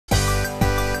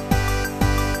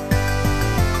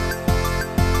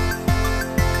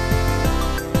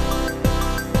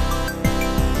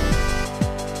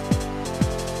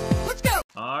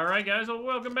Alright guys, well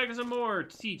welcome back to some more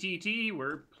TTT.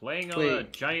 We're playing on a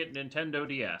giant Nintendo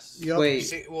DS. Yep. Wait.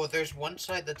 See, well, there's one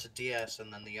side that's a DS,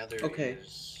 and then the other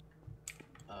is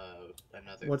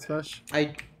another. What's thing.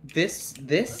 that? This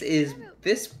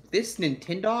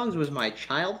Nintendogs was my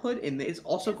childhood, and it's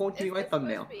also going to be my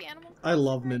thumbnail. I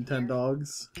love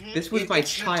Nintendogs. This was my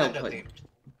It's childhood. Nintendo-themed.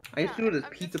 I used to go to this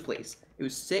pizza place. It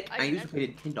was sick. I used to play I-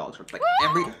 Nintendogs for like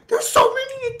every. There's so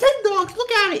many Nintendogs.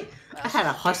 Look at it. I had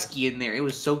a husky in there. It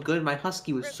was so good. My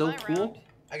husky was so cool.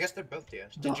 I guess they're both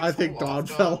DS. I think Dawn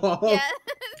fell off. Yeah.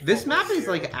 This map is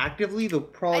like actively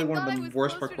probably I one thought I of the was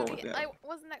worst closer parkour to ones. the- I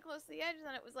wasn't that close to the edge, and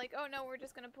then it was like, oh no, we're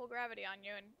just gonna pull gravity on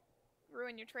you and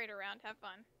ruin your trade around. Have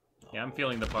fun. Yeah, I'm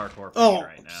feeling the parkour Oh.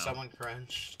 right now. Someone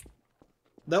crunched.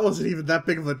 That wasn't even that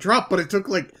big of a drop, but it took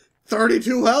like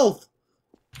 32 health.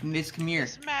 Mitz, come here.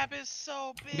 This map is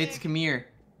so big. Mitz, come here.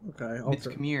 Okay, Mitz,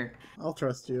 come here. I'll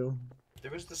trust you. There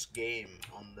was this game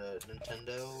on the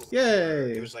Nintendo.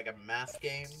 Yay. It was like a math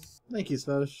game, Thank you,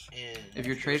 Svesh. and If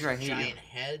you're there Trader, I was a hate you. giant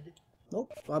head.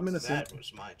 Nope, I'm innocent. That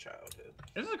was my childhood.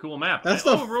 This is a cool map. That's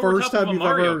Oh, the we're over first top of time a you've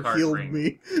Mario ever Kart healed ring.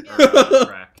 me. Or,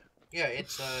 track. Yeah,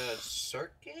 it's a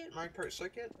circuit, Mario Kart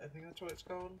Circuit. I think that's what it's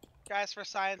called. Guys, for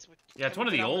science. Yeah, it's one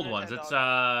of the old ones. It's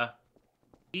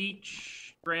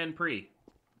Peach Grand Prix.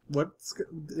 What's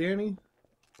Danny?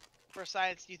 For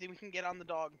science, do you think we can get on the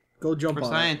dog? Go jump For on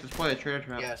science, it's probably a trader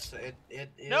trap. Yes, it is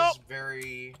Nope.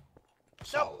 very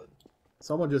solid. it.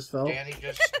 Someone just fell. Danny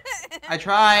just I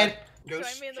tried. goes.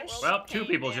 Join me in the world. Well, two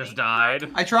people just died.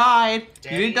 I tried.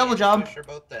 Danny You didn't double and jump. Fish are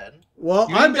both dead. Well,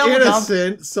 You I'm didn't double jump.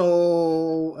 innocent,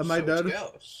 so am I So it's dead?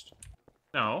 Ghost.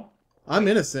 No. I'm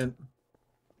innocent.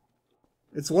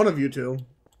 It's one of you two.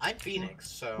 I'm Phoenix,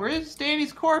 so. Where's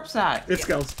Danny's corpse at? It's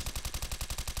Ghost.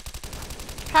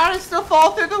 How did it still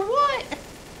fall through the what?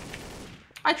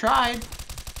 I tried.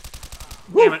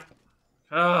 Damn it.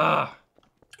 Ugh.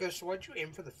 Ghost, why'd you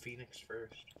aim for the Phoenix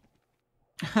first?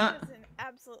 That was an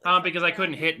absolutely Because I fucking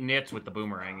couldn't round. hit Nitz with the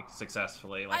boomerang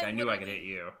successfully. Like, I knew I could hit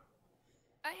you.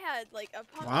 I had like a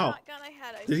pump Wow. shotgun. I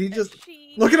had a. Did he a just-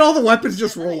 sheet, Look at all the weapons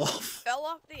just and then roll I off. Fell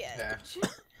off the edge.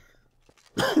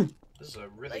 This is a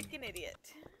really. like an idiot.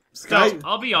 Sky. So,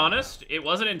 I'll be honest, it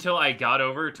wasn't until I got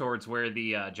over towards where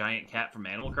the giant cat from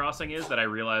Animal Crossing is that I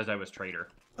realized I was traitor.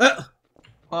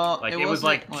 Well, Like, it was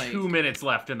wasn't, like 2 minutes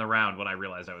left in the round when I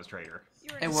realized I was traitor. You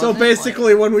were It an So wasn't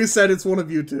basically, when we said it's one of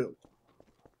you two,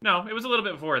 No, it was a little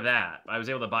bit before that. I was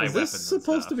able to buy is weapons this and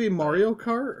supposed to stuff, be but- Mario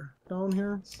Kart down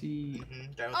here? Let's see.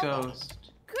 Down Oh, Ghost.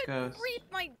 Good Ghost. grief,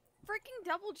 my freaking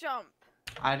double jump.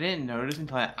 I didn't notice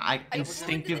until I I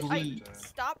instinctively.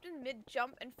 stopped in mid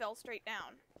jump and fell straight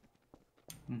down.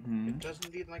 Mm-hmm. It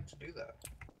doesn't even like to do that.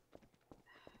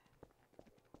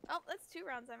 Oh, that's 2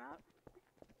 rounds. I'm out.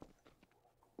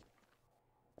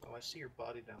 Oh, I see your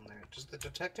body down there. Does the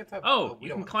detective have? Oh, we you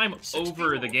don't- can climb 6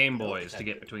 over the people, Game no Boys to get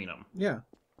detective. between them. Yeah.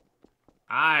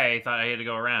 I thought I had to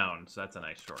go around, so that's a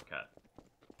nice shortcut.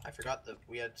 I forgot that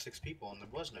we had 6 people and there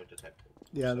was no detective.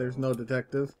 Yeah, there's no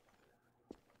detective.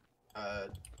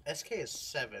 SK is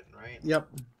 7, right? Yep.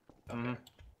 Okay. Mhm.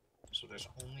 So there's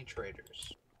only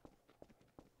traders.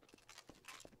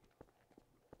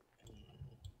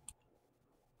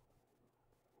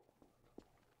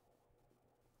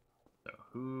 So,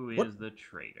 who What? is the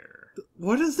traitor?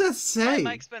 What does that My say?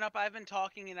 mic's been up. I've been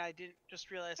talking and I didn't just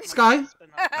realize. my Sky? mic's been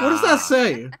up. What does that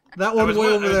say? That I one was, way I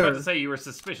over was about there. to say you were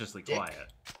suspiciously Dick.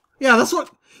 quiet. Yeah, that's what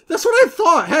I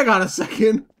thought. Hang on a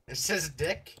second. It says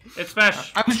Dick. It's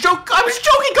Fesh. I was joking,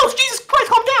 Ghost. Jesus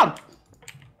Christ, calm down.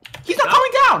 He's not No.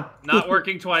 calming down. Not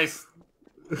working twice.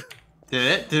 Did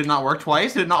it? Did it not work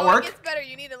twice? Did it not Oh, work? It gets better.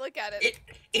 You need to look at it.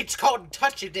 It's called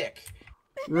Touch a Dick.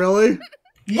 Really?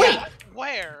 Wait.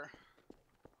 Where?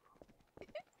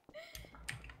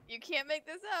 You can't make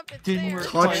this up. It's Didn't there. work.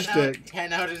 Touch 10 out, Dick.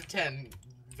 10 out of 10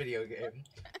 video game.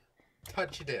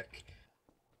 Touch a Dick.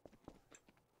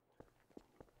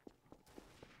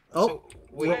 Oh, So,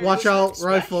 wait, watch was out, that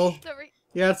rifle. Smash? So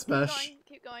Yeah, it's keep Mesh. going.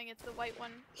 Keep going. It's the white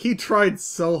one. He tried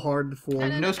so hard to fool No,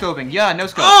 him. no, No scoping. Yeah, no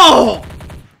scope. Oh!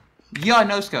 Yeah,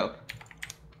 no scope.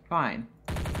 Fine.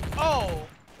 Oh.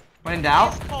 When in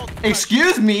doubt. It's called.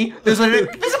 Excuse me. There's a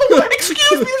invisible wall.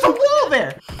 Excuse me. There's a wall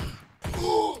there.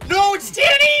 No, it's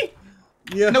Danny!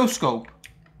 Yeah. No scope.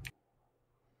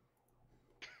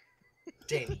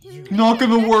 Danny, you. Not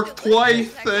gonna work Actually,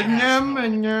 twice.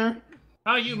 Asshole.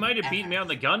 Oh, you might have beaten me on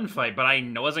the gunfight, but I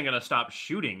wasn't gonna stop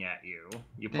shooting at you.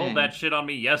 You pulled that shit on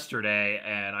me yesterday,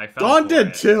 and I fell Dawn for did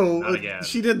it. too. Not again.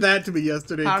 She did that to me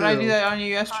yesterday How too. did I do that on you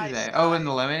yesterday? Hi, Oh, in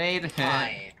the lemonade?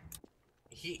 Fine.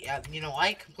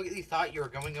 I completely thought you were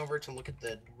going over to look at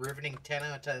the riveting 10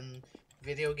 out of 10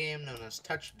 video game known as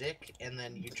Touch Dick, and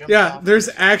then you jump Yeah, off there's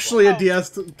and- actually a Oh.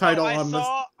 DS title I on this.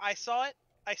 saw it.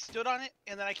 I stood on it,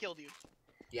 and then I killed you.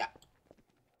 Yeah.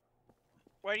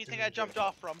 Where do you think I jumped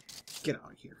off from? Get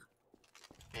out of here.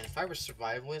 And if I were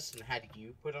survivalist and had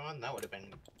you put on, that would have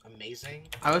been amazing.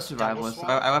 I was survivalist.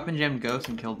 I weapon jammed Ghost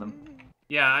and killed them.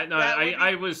 Yeah,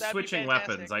 I was that'd be switching fantastic.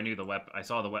 weapons. I knew the weapon. I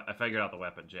saw the I figured out the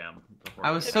weapon jam. Before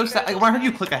I was If so you sad. guys Like, when I heard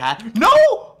you click a hat.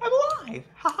 No! I'm alive!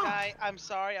 Haha! Guy, I'm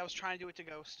sorry. I was trying to do it to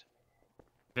Ghost.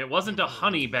 If it wasn't a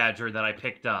honey badger that I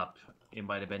picked up, it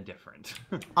might have been different.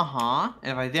 Uh-huh.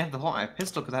 And if I didn't have to hold my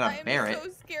pistol because I had I a am Barrett. so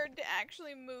scared to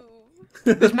actually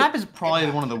move. This map is probably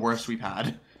one of the worst we've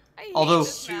had. I hate Although-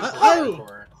 this map. Super Oh!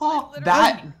 hardcore. Oh,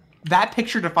 literally- that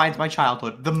picture defines my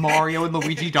childhood. The Mario and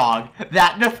Luigi dog.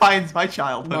 That defines my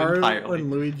childhood Mario entirely.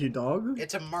 and Luigi dog?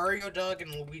 It's a Mario dog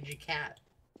and Luigi cat.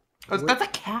 Oh, that's a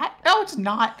cat? No, it's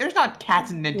not. There's not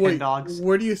cats and Wait, Nintendogs.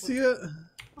 where do you see it?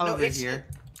 Over it's here.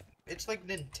 It's like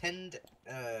Nintendo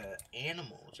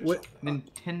animals or Wait, something.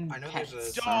 Nintendo I know there's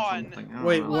pets a- or Dawn. something. I don't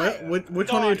Wait, know.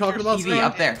 which one are you Dawn, talking you're about, TV Scott?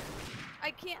 up there.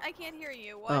 I can't hear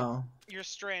you. What? Oh. You're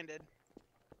stranded.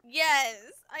 Yes,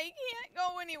 I can't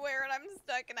go anywhere and I'm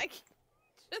stuck and I can't.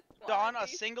 Just Dawn, wanna a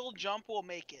be- single jump will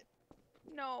make it.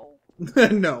 No,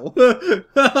 No.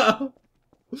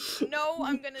 no,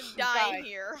 I'm gonna die Guy.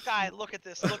 here. Guy, look at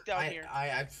this. Look down here.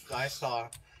 I saw.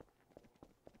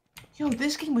 Yo,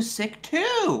 this game was sick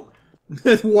too!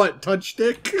 What, touch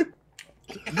stick?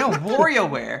 No,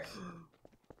 WarioWare.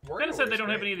 Kind of said they don't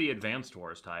have any of the Advanced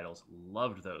Wars titles.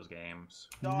 Loved those games.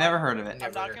 Dawn, Never heard of it. I'm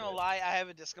Never not heard gonna of it. lie. I have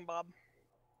a disc and bob.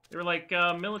 They were like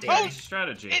military Oh,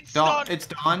 strategy. It's Dawn, Dawn. it's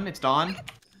Dawn, it's Dawn.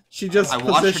 She just I watched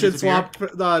her position disappear.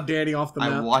 swapped Danny off the I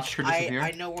map. watched her disappear.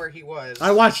 I know where he was.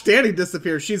 I watched Danny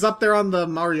disappear. She's up there on the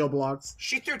Mario blocks.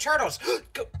 She threw turtles.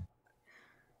 Go.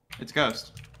 It's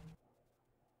Ghost.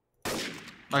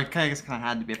 I guess kind of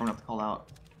had to be if I'm gonna have to call out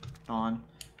Dawn.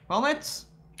 Well, it's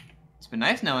been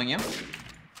nice knowing you.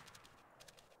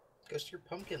 Ghost, your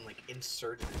pumpkin like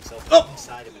inserted itself Oh!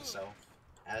 inside of itself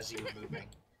as you were moving.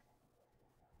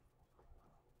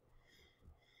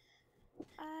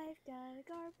 I've got a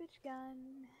garbage gun.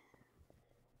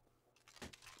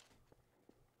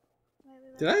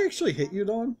 Did I actually hit you,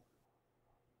 Dawn?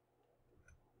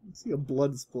 I see a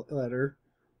blood splatter.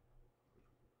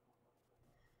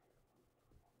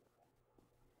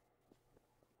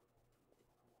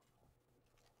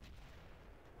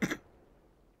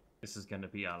 This is gonna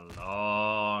be a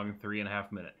long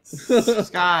 3.5 minutes.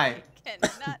 Sky, I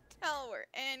cannot tell where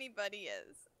anybody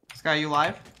is. Sky, you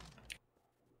live?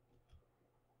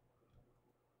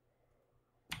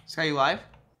 Sky, you live?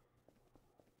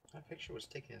 That picture was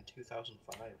taken in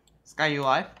 2005. Sky, you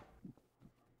live?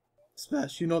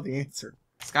 Smash, you know the answer.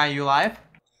 Sky, you live?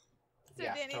 So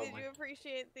Yeah, Danny, totally. did you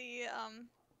appreciate the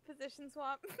position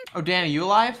swap? Oh, Danny, you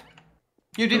alive?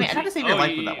 You Danny, I tried to save your Oh,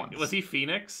 life with that one. Was he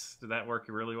Phoenix? Did that work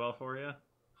really well for you?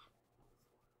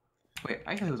 Wait,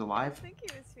 I thought he was I alive. think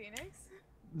he was Phoenix.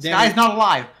 Sky's not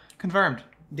alive. Confirmed.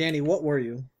 Danny, what were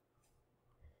you?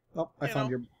 Oh, I You found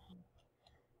know. your...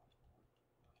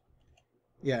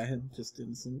 Yeah, just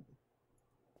innocent.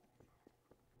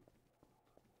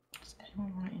 Does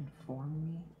anyone want to inform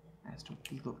me as to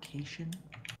the location?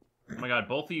 Oh my god,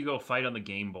 both of you go fight on the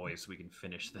Game Boy so we can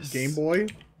finish this. Game Boy?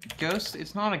 Ghost,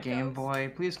 it's not a Game Ghost.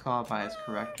 Boy. Please call it by its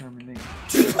correct termination.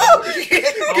 Oh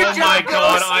my god,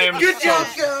 Ghost! I am Good so job,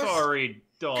 Ghost! sorry,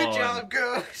 Dawn. Good job,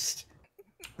 Ghost.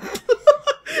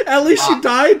 At least she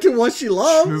died to what she To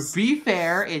loves. be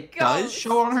fair, it does Ghost.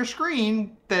 show on her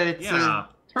screen that it's Yeah.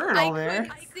 a turtle I there.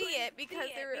 couldn't see it because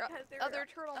there were other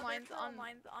turtle mines on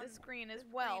the screen as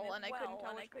well, and I couldn't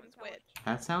tell which was which.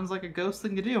 That sounds like a Ghost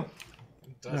thing to do.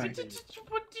 Alright.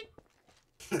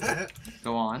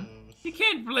 Go on. You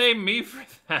can't blame me for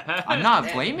that. I'm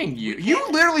not blaming you. You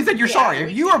literally said you're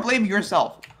sorry. You are blaming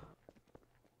yourself.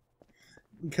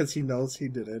 Because he knows he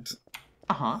did it.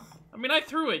 Uh-huh. I mean, I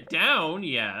threw it down,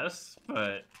 yes,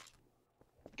 but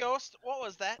Ghost, what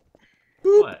was that?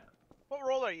 what? What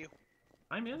role are you?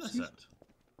 I'm innocent.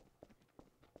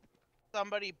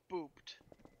 Somebody booped.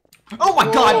 Oh my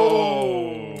god!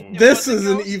 Oh. This wasn't is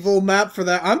an Ghost? evil map for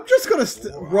that. I'm just gonna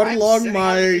run I'm along sitting on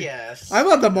my... the DS. I'm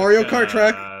on the Mario Kart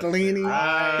track. Just Deleting.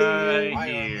 right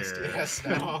I own this here. DS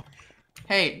now.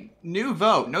 Hey, new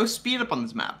vote. No speed up on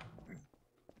this map.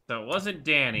 So it wasn't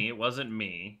Danny, it wasn't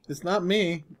me. It's not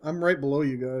me. I'm right below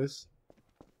you guys.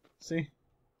 See?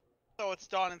 So it's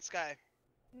Dawn and Sky.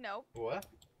 Nope. What?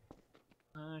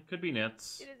 It could be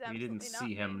Nitz. It is You didn't absolutely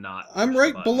see not him me. not. I'm push the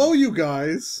right button. below you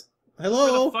guys. Where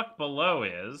Hello? the fuck below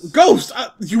is? Ghost!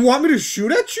 You want me to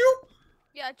shoot at you?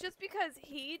 Yeah, just because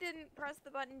he didn't press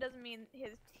the button doesn't mean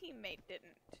his teammate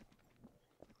didn't.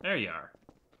 There you are.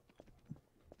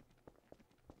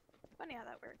 Funny how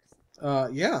that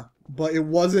works. Yeah, but it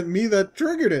wasn't me that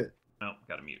triggered it. Oh,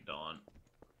 gotta mute Dawn.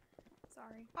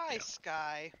 Sorry. Hi,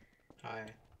 Sky. Hi.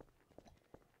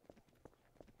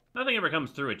 Nothing ever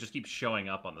comes through. It just keeps showing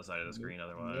up on the side of the screen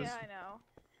otherwise. Yeah, I know.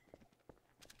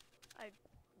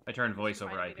 I turned voice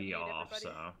over Reminded me IP to mute off, so...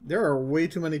 everybody. There are way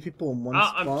too many people in one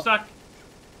spot. I'm stuck!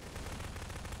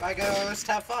 Bye, Ghost.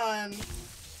 Have fun.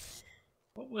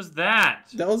 What was that?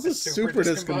 That was a Super super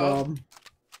disco disco bomb. bomb.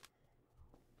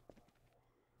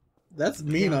 That's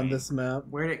mean on Really? this map.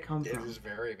 Where'd it come It from? was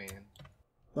very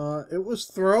mean. It was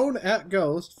thrown at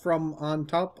Ghost from on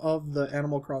top of the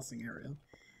Animal Crossing area.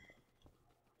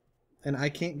 And I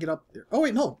can't get up there. Oh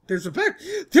wait, no. There's a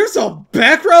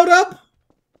back route up?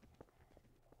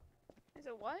 Is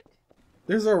it what?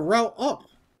 There's a route up.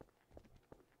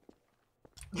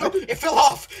 No, it fell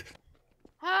off!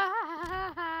 Ha ha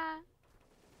ha ha.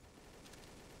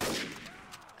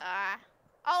 Ah.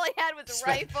 All I had was a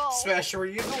rifle. Smash, were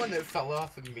you the one that fell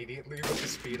off immediately with the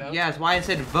speed up? Yeah, that's why I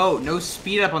said vote. No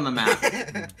speed up on the map.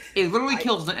 It literally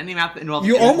kills any map that involves.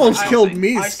 You any almost housing. killed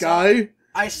me, I saw- Sky.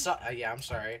 I saw. Yeah, I'm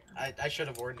sorry. I should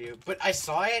have warned you, but I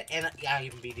saw it and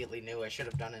I immediately knew I should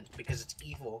have done it because it's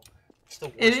evil. It's the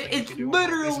worst thing you It's can do on this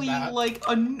literally map. like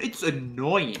it's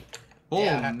annoying. Oh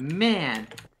Yeah. man.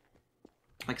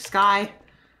 Like Sky,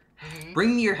 Mhm.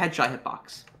 bring me your headshot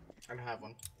hitbox. I don't have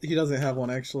one. He doesn't have one,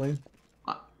 actually.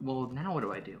 Well, now what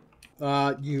do I do?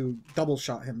 You double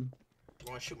shot him. You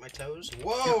want to shoot my toes?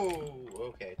 Whoa!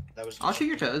 Okay, that was. I'll shoot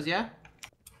your toes. Yeah.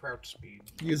 Crouch speed.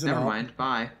 Use it Never up. mind.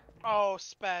 Bye. Oh,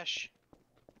 Spesh.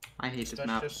 I hate this That's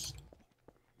map. just.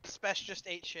 Spesh just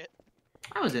ate shit.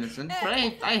 I was innocent, but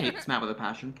I hate this map with a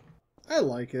passion. I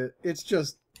like it. It's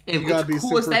just It You gotta looks be cool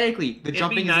super- aesthetically. The It'd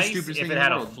jumping be nice is the stupidest if thing it in the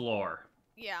had a world. floor.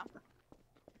 Yeah.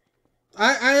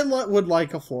 would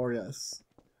like a floor, yes.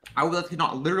 I would like to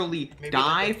not literally Maybe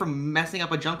die like a- from messing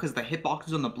up a jump because the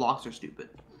hitboxes on the blocks are stupid.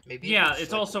 Maybe Yeah, just,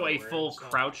 it's like, also a lower full and stuff.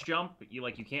 crouch jump.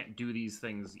 You can't do these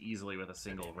things easily with a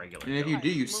single regular And if you jump. do,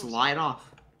 you slide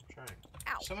off. Trying.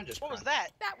 Ow. Someone just. What was crouched. that?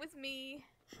 That was me.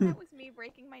 That was me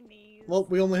breaking my knees. Well,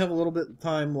 we only have a little bit of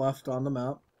time left on the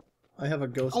map. I have a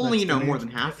ghost. Only next to me. more than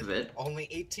half of it. Only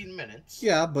 18 minutes.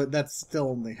 Yeah, but that's still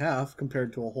only half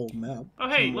compared to a whole map. Oh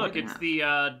hey, More look, than it's half.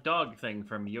 the dog thing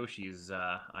from Yoshi's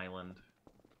island.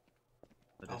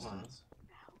 The Uh-huh. distance.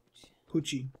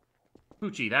 Poochie.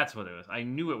 Poochie, that's what it was. I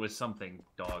knew it was something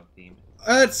dog themed.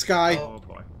 It's Sky. Oh. Oh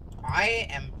boy. I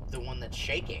am the one that's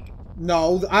shaking.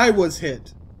 No, I was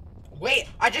hit. Wait,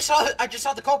 I just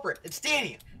saw the culprit. It's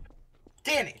Danny.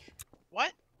 Danny.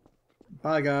 What?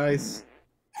 Bye, guys.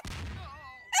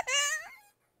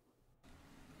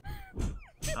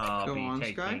 I'll Go be on,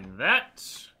 taking Sky. that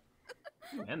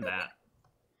and that.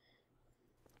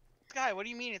 Sky, what do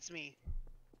you mean it's me?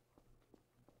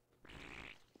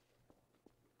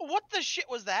 What the shit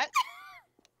was that?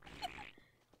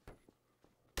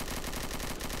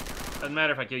 Doesn't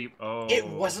matter if I kill you. Oh. It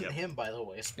wasn't yep. him, by the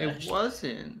way. It Smash.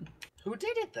 wasn't. Who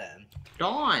did it then?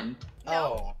 Dawn. No.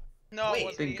 Oh. No, Wait, it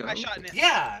wasn't me. big I goat. shot Nick.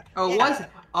 Yeah. Oh, it yeah. was.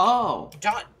 Oh.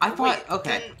 Don. I thought. wait, Okay.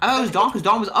 then- I thought it was Dawn because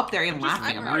Dawn was up there and Just-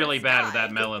 laughing. I'm about it. Really bad with Sky.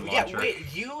 that melon Yeah, launcher.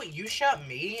 wait, you shot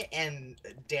me and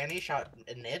Danny shot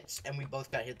Nitz and we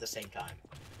both got hit at the same time.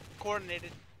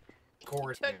 Coordinated.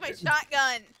 Coordinated. Took my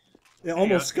shotgun. It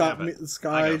almost go, got have me. it. I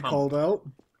Sky got called out.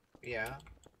 Yeah.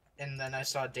 And then I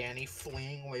saw Danny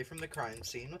fleeing away from the crime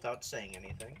scene without saying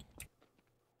anything.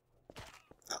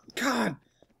 God,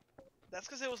 That's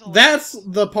because it was hilarious. that's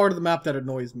the part of the map that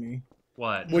annoys me.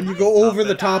 What? When you I go saw over the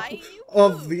that. top Die, you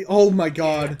of the. Oh my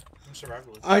God. I'm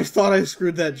survivalist. I thought I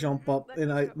screwed that jump up,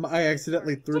 and I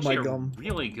accidentally threw It's my actually a gum.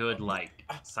 really good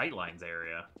sightlines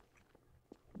area.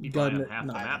 You Gun find it, half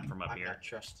the no. map from up I'm here. not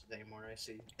trusted anymore, I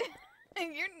see.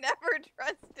 You're never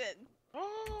trusted.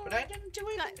 But I didn't do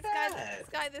Sky, anything bad.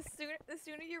 Sky, the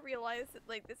sooner you realize that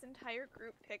like this entire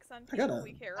group picks on I gotta- people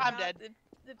we care I'm about, dead.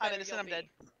 the I'm better innocent, you'll I'm be. dead.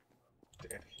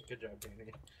 Yeah, good job,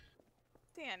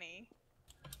 Danny.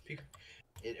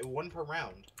 Danny. One per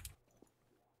round.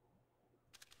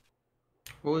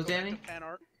 What was Go back Danny? to fan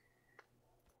art.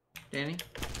 Danny?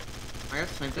 I got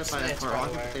sniped at It's by that Nitz, far by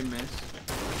the rocket, way. but they missed. He said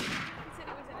he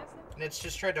was innocent. Nitz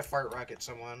just tried to fart rocket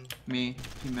someone. Me.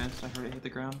 He missed. I heard it hit the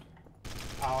ground.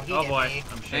 Oh, he Oh hit boy, me.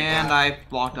 I'm shaking. And I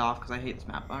blocked off because I hate this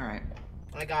map. Alright.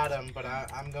 I got him, but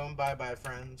I'm going bye-bye,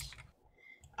 friends.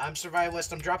 I'm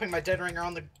survivalist. I'm dropping my dead ringer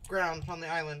on the ground on the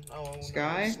island. Oh,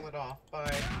 Sky? no, it slid off. Bye.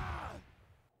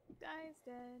 Guy's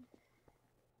dead.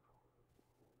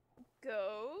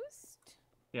 Ghost.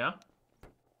 Yeah?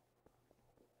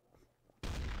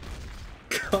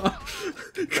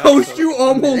 Ghost, you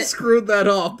almost screwed that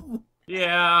up.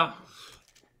 Yeah.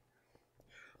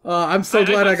 I'm so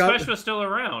glad I got. Spesh was still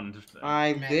around.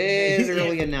 I Man,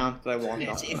 literally announced that I walked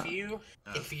off.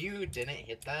 If you didn't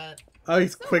hit that, I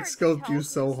So quick hard to scoped tell you who's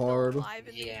so still hard. alive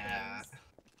in these yeah. games.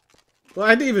 Well,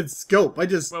 I didn't even scope. I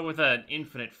just Well, with an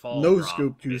infinite fall No drop,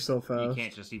 scooped you so You fast.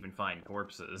 can't just even find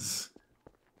corpses.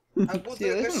 Well, See, at least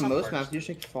there's on some most parts. maps, you just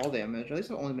take fall damage. At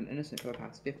least I've only been innocent for the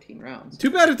past 15 rounds. Too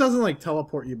bad it doesn't like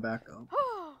teleport you back up.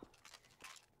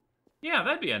 Yeah,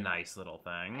 that'd be a nice little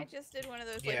thing. I just did one of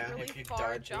those Yeah, really if you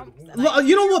far died, jumps. you would- and I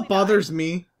You know what nearly died. bothers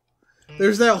me?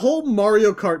 There's that whole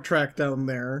Mario Kart track down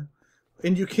there,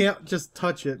 and you can't just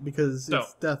touch it because So-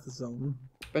 it's death zone.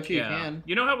 Bet you can.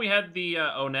 You know how we had the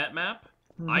ONET map?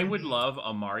 I Mhm. would love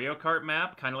a Mario Kart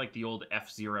map, kind of like the old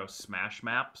F-Zero Smash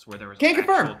maps, where there was Can't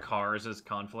actual confirm. cars as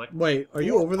conflict. Wait, are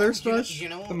you over there, You know- Special? You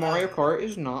know, The Mario Kart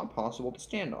is not possible to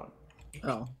stand on.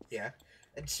 Oh. Yeah.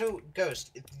 And so,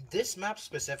 Ghost, this map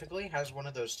specifically has one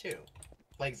of those too.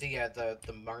 Like the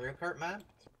Mario Kart map,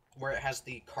 where it has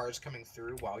the cars coming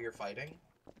through while you're fighting.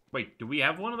 Wait, do we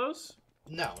have one of those?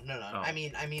 No. Oh. I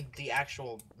mean the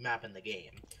actual map in the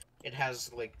game. It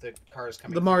has like the cars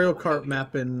coming. The Mario through Kart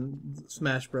map in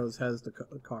Smash Bros has the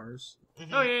cars. Mhm.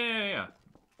 Oh, yeah.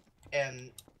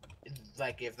 And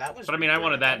like if that was. But I mean, I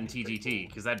wanted that in that'd be pretty TTT, cool.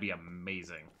 because that'd be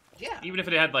amazing. Yeah. Even if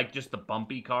it had, like, just the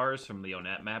bumpy cars from the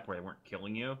ONET map where they weren't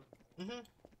killing you. Mhm.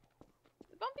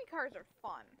 The bumpy cars are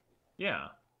fun. Yeah.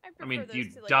 I I mean, prefer you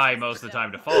those to, like, die just most of the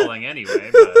time to jump. falling anyway,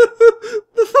 but...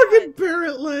 The fucking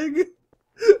parrot leg.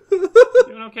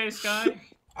 Doing okay, Sky?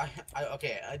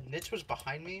 Nitz was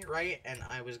behind me, right? And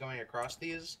I was going across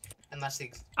these, and that's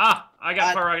the. Ah! I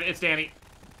got far right. It's Danny.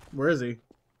 Where is he?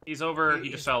 He's over. He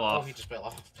just fell off. Oh, he just fell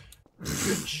off.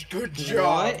 Good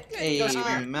job. What a Come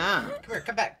here. map. Come here,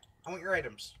 come back. I want your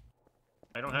items.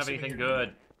 I don't have Assuming anything you're-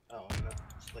 good. Oh, no.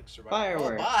 It's like survival.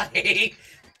 Fireworks. Oh, bye.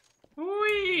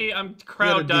 Whee! I'm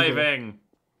crowd diving.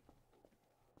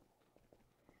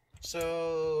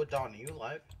 So, Dawn, are you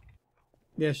alive?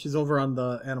 Yeah, she's over on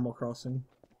the Animal Crossing.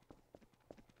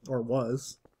 Or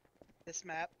was. This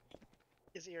map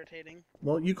is irritating.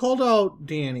 Well, you called out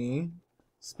Danny.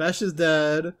 Spesh is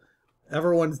dead.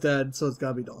 Everyone's dead, so it's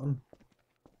gotta be Dawn.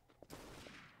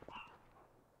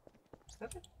 Is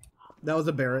that it? That was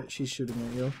a Barrett. She's shooting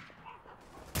at you.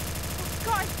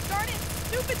 Gosh darn it!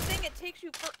 Stupid thing! It takes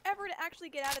you forever to actually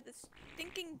get out of this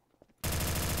stinking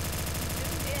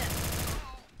zoomed in.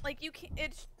 Like you can't.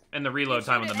 It's. And the reload You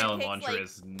time on shoot the it and melon it takes, launcher like-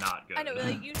 is not good. I know,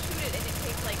 like you shoot it and it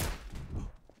takes like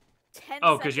 10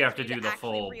 Oh, 'cause you have seconds to for do the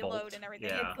actually full reload bolt. and everything.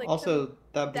 Yeah. It's like Also, that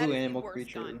that blue is the animal worst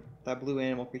creature. gun. That blue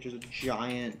animal creature is a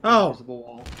giant Oh.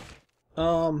 invisible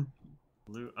wall.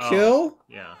 Blue- Kill?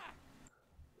 Yeah.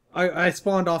 I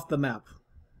spawned off the map.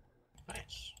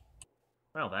 Nice.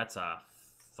 Well, that's a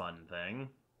fun thing.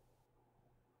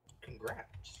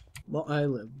 Congrats. Well, I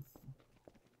live.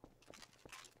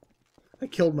 I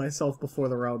killed myself before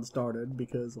the round started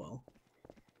because, well,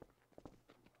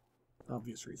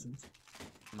 obvious reasons.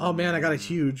 Oh man, I got a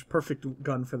huge, perfect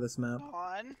gun for this map.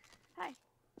 Dawn. Hi.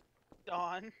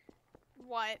 Dawn.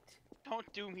 What? Don't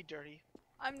do me dirty.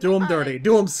 I'm Do him not. dirty.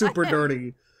 Do him super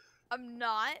dirty. I'm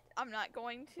not. I'm not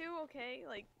going to. Okay,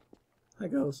 like Hi,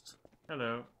 Ghost.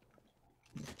 Hello.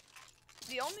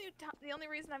 the only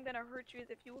reason I'm gonna hurt you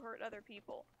is if you hurt other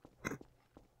people.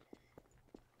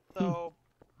 So,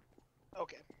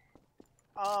 okay.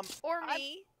 Or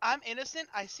me. I'm innocent.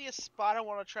 I see a spot I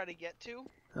want to try to get to.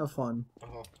 Have fun.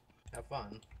 Oh, have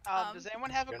fun. Does anyone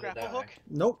have a Gonna grapple die. hook?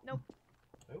 Nope.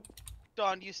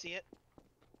 Dawn, do you see it?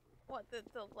 What the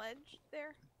ledge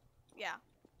there? Yeah.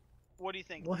 What do you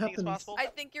think? What Do you think it's happens? possible? I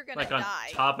think you're gonna Like on die.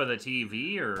 top of the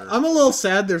TV, or... I'm a little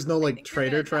sad there's no, I like, think you're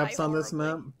traitor gonna die traps on this map.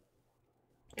 horribly.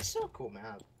 It's still a cool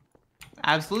map.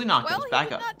 Absolutely not. Well, Ghost. he Back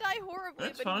did up. not die horribly,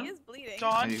 That's but fine. he is bleeding.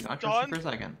 Dawn, I trust you Dawn, for a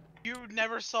second. you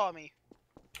never saw me.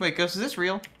 Wait, Ghost, is this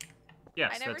real?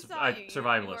 Yes, I never that's... saw you. You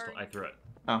survivalist. are- I threw it.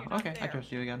 Oh, You're not okay. I there.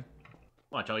 trust you again.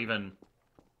 Watch, I'll even...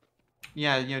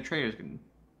 Yeah, you know, traders can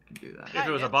do that. If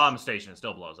it was a bomb station, it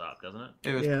still blows up, doesn't it? If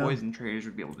it was Yeah. poison, traders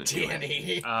would be able to do it.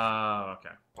 Danny. Okay.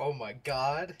 Oh my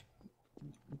god.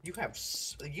 You have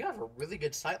a really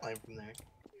good sightline from there.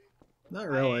 Not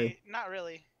really. Not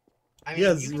really. I He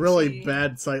has you can really see-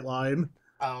 bad sightline.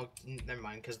 Oh, never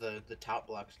mind, because the top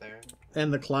block's there.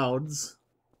 And the clouds.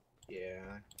 Yeah.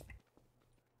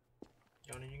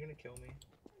 Jonah, you're gonna kill me.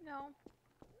 No.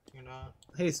 You're not.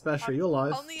 Hey, Special, are you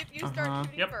alive? Only if you start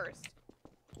shooting Yep. first.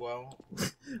 Well.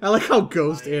 I like how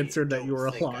Ghost I answered that you don't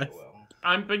were think I alive. will.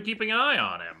 I've been keeping an eye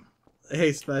on him. Hey,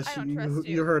 I Special, don't you, trust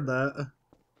you you. heard that.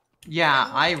 Yeah,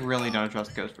 I really don't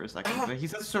trust Ghost for a second, but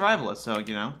he's a survivalist, so,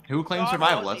 you know, who claims God,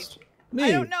 survivalist? Me.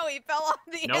 I don't know. He fell off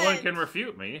the No edge. one can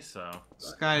refute me, so.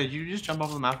 Sky, did you just jump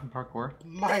off the map in parkour?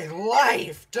 My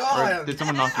life, Or dog. did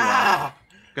someone knock you off? Ah!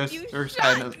 Ghost You or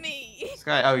Sky? shot me.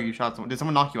 Sky, oh, you shot someone. Did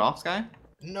someone knock you off, Sky?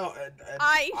 No,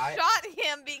 I shot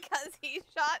him because he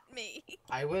shot me.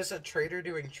 I was a traitor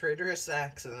doing traitorous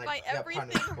acts, and I My got everything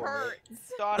punished for it.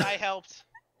 hurts. Dawn, I helped.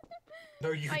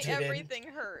 No, you My didn't. everything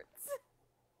hurts.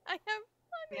 I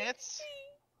have Nits.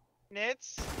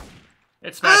 Nits.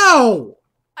 It's smashed. Ow!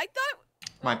 I thought.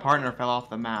 My partner fell off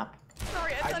the map.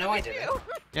 Sorry, I I thought know it I was didn't. you.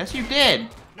 Yes, you did.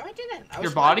 No, I didn't. I Your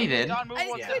was body running. did. Dawn, move I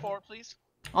one did. step forward, please.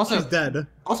 Also, She's dead.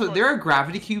 there are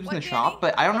gravity cubes in What, the shop,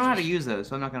 Danny? but I don't know how to use those,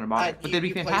 so I'm not gonna bother. But You- they'd be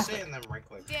you place fantastic. it and then right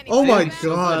click. Danny, Oh was my you?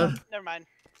 so god. Never mind.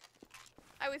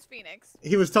 I was Phoenix.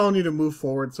 He was telling you to move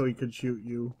forward so he could shoot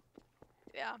you.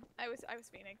 Yeah, I was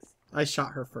Phoenix. I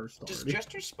shot her first Does already.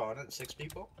 Jester spawn at 6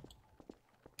 people?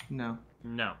 No.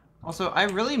 No. Also, I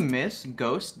really miss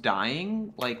Ghost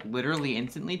dying, like, literally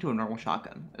instantly to a normal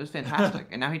shotgun. It was fantastic,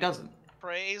 and now he doesn't.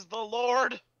 Praise the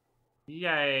Lord.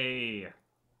 Yay.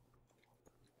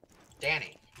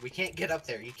 Danny, we can't get up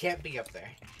there. You can't be up there.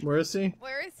 Where is he?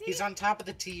 Where is he? He's on top of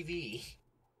the TV.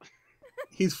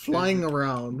 He's flying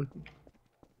around.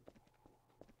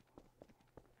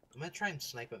 I'm gonna try and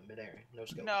snipe him midair. No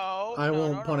scope. No. I no,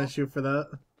 won't no, punish you for that.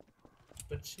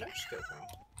 But it's no scope now.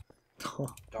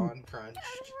 Dawn crunched. That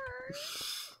hurt.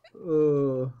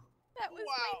 That was my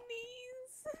Wow.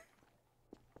 knees.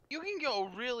 You can go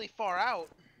really far out.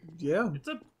 yeah. It's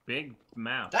a big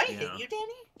map. Did I you hit know. you,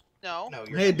 Danny? No. No,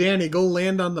 you're Hey, not. Danny, go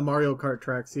land on the Mario Kart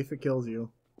track. See if it kills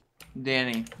you.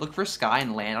 Danny, look for Sky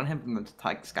and land on him from the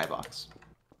skybox.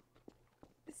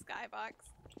 The skybox.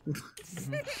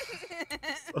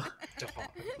 Dawn.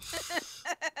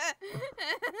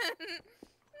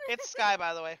 It's Sky,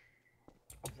 by the way.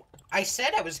 I said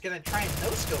I was gonna try and no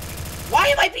scope you. Why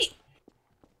am I be?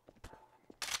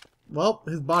 Well,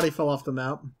 his body fell off the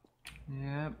map.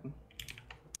 Yep.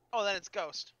 Oh, then it's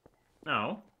Ghost.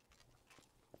 No.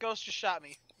 Ghost just shot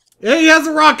me. Yeah, he has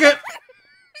a rocket!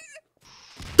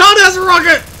 Don has a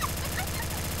rocket!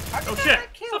 Oh shit!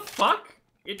 What the fuck?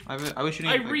 It, I was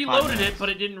shooting. I it for like 5 reloaded minutes. it, but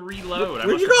it didn't reload. I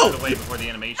Where'd must you have go? put it away before the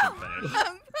animation finished.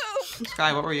 Poop.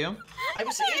 Sky, what were you? I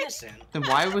was innocent. Then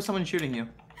why was someone shooting you?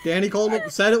 Danny called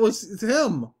it, said it was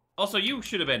him. Also, you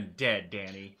should have been dead,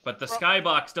 Danny. But the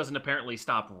skybox doesn't apparently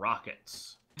stop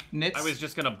rockets. Nits. I was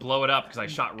just gonna blow it up because I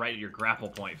shot right at your grapple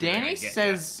point. for Danny trying to get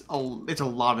says it's a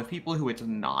lot of people who it's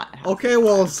not. Okay,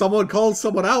 well, if someone calls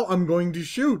someone out, I'm going to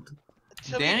shoot.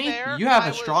 To Danny, be fair, you have I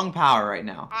a strong power right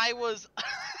now. I was.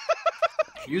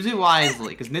 Use it wisely,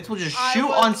 because Nits will just I shoot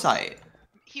was- on sight.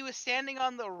 He was standing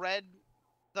on the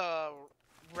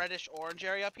reddish orange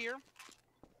area up here,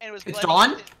 and it was. It's blending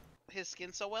Dawn? with his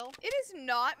skin so well. It is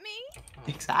not me.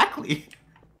 Exactly.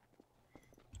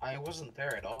 I wasn't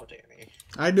there at all, Danny.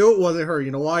 I knew it wasn't her.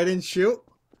 You know why I didn't shoot?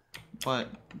 But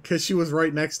Because she was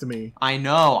right next to me. I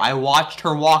know. I watched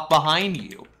her walk behind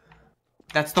you.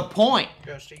 That's the point.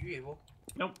 Ghost, are you evil?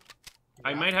 Nope.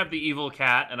 I might have the evil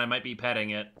cat, and I might be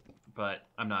petting it, but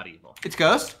I'm not evil. It's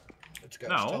Ghost. It's Ghost.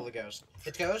 No. Tell the Ghost.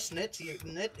 It's Ghost. Nits.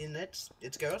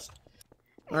 It's Ghost.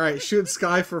 Alright, shoot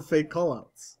Sky for fake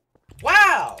callouts.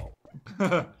 Wow!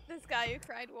 This guy who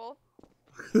cried wolf.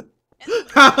 So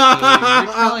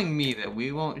you're telling me that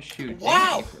we won't shoot Wow!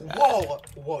 Danny for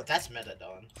that. Whoa! That's meta,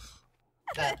 Dawn.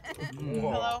 That. Mm.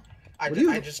 Whoa. Hello. What do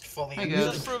you- I just fully. Hi, It's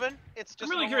guys. just proven. It's just. I'm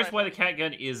really a curious normal why the cat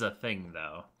gun is a thing,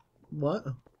 though. What?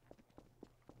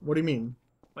 What do you mean?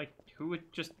 Like, who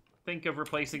would just think of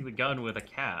replacing the gun with a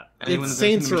cat? Anyone It's that's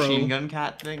seen the Saints Row. machine gun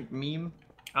cat thing meme?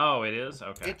 Oh, it is?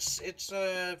 Okay. It's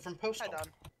from Postal. Hi, Don.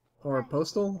 Or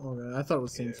Postal? Okay, I thought it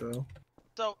was Saints Yeah. Row.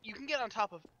 So you can get on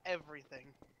top of everything.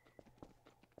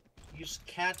 Use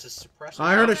cats as suppressors.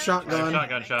 I heard a Okay. shotgun.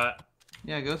 Shotgun shot.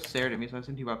 Yeah, Ghost stared at me, so I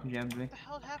assumed he weapon jammed me, What the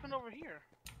hell happened over here?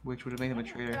 which would have made him a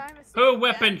traitor. I'm a Who super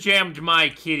weapon cat. jammed my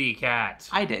kitty cat?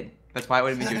 I did. That's why I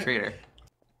would have made you a traitor.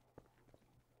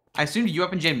 I assumed you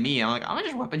weapon jammed me. I'm like, I'm gonna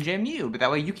just weapon jam you, but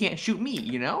that way you can't shoot me,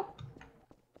 you know?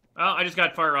 Oh, I just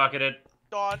got fire rocketed.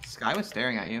 Dawn. Sky was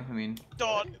staring at you. I mean,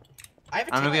 Dawn. I have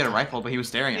a I don't know if he had a tip. rifle, but he was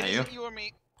staring It at you. isn't you or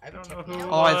me. I have a I don't tip. know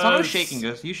who- Oh, I thought it was was. shaking,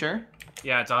 Ghost. You sure?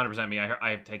 Yeah, it's 100% me.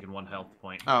 I have taken 1 health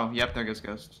point. Oh, yep, there goes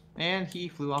Ghost. And he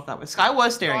flew off that way. Sky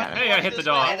was staring at him. Hey, I hit the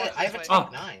dog. I have a Oh.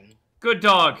 tip 9. Good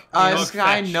dog. Dog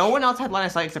Sky, fetch. no one else had line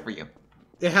of sight except for you.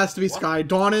 It has to be What? Sky.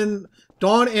 Dawn and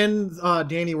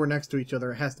Danny were next to each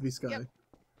other. It has to be Sky. Yep.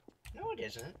 No, it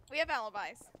isn't. We have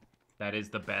alibis. That is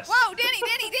the best. Whoa,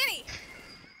 Danny!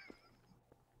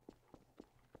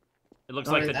 It looks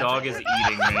Alright, like the that's dog it. is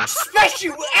eating me. Smash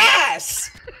you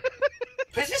ass!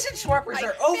 Position swappers I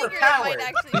are figured it overpowered. might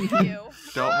actually be you.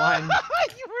 Don't mind.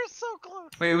 You were so close.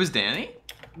 Wait, it was Danny?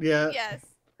 Yeah. Yes.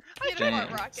 I He had a Damn. heart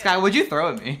rocket. Sky, what'd you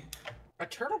throw at me? A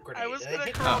turtle grenade. I was It gonna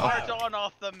hit call me our loud. Dawn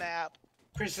off the map.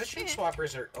 Precision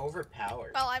swappers are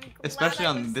overpowered. Well, I'm glad Especially I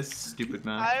on was- this stupid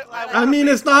map. I mean,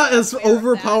 it's not as aware of that.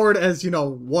 overpowered as, you know,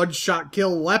 one-shot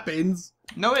kill weapons.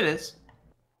 No, it is.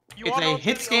 You It's wanna a know what's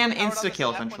hit gonna be scan overpowered on insta this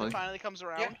kill, map when essentially. it finally comes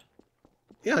around? Yeah.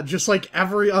 Yeah, just like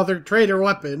every other trader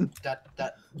weapon. That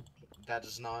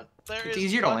is not. There It's is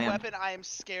easier to one land. weapon I am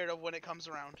scared of when it comes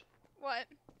around. What?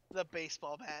 The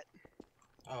baseball bat.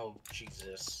 Oh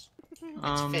Jesus!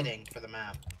 It's fitting for the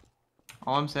map.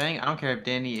 All I'm saying, I don't care if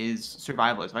Danny is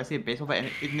survivalist. If I see a baseball bat,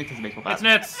 Nitz is a baseball bat. It's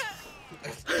Nitz.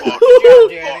 Good job,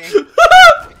 Danny.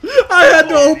 I had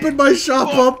to open my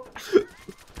shop up.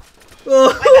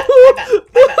 My bad.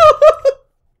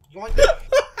 Yoink.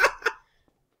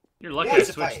 You're lucky What's I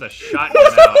the switched fight? the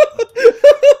shotgun out.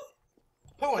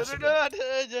 Who wants to go?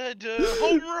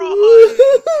 Home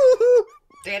run!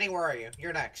 Danny, where are you?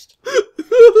 You're next.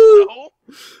 No,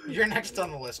 You're next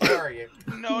on the list. Where are you?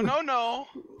 no.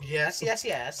 Yes.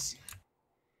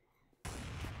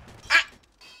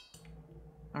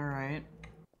 All right.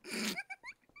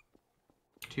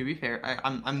 To be fair,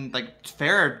 I'm like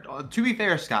fair. To be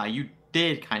fair, Sky, you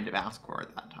did kind of ask for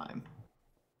it that time.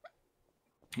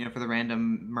 You know, for the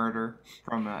random murder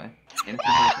from innocent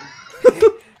person.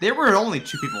 There were only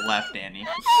 2 people left, Danny.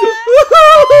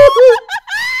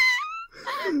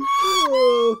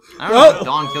 I don't know if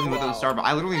Dawn killed me with a star, but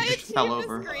I literally I just fell achieved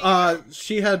the over. screen.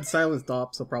 She had silenced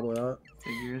op, so probably not.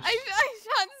 Figures. I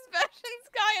shot Sebastian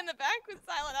Sky in the back with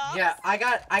silent ops. Yeah,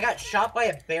 I got shot by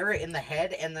a Barrett in the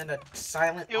head and then a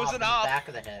silent It was op an in the op. back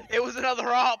of the head. It was another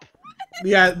op.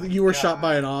 Yeah, you were shot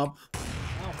by an op.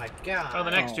 Oh my god. Oh,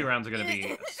 the next 2 rounds are gonna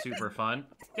be super fun.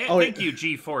 Yeah, Oh, thank you,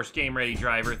 GeForce Game Ready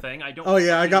Driver thing. I don't. Oh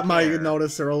yeah, I got fucking my care.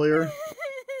 notice earlier.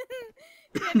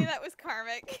 Danny, that was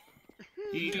karmic.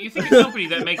 You think a company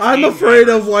that makes I'm game afraid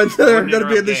drivers of when they're wouldn't gonna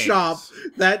be in interrupt the games? shop.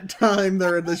 That time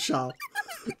they're in the shop.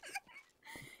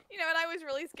 You know what I was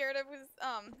really scared of was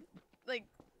like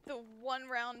the one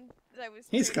round that I was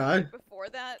Hey, scared of Sky. before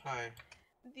that. Hi.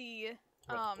 The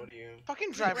What do you? Fucking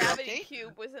the driver gravity update.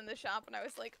 cube was in the shop and I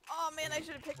was like, oh man, I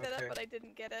should have picked that Okay. up, but I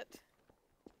didn't get it.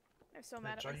 I'm so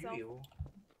mad That's at are myself. you?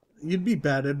 You'd be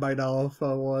batted by now if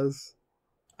I was.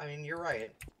 I mean, you're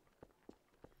right.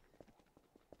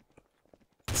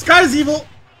 Sky's evil!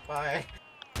 Bye.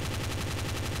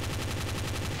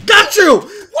 Got you!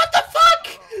 What the fuck?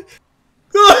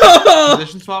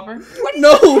 Position swapper?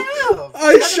 No! Have?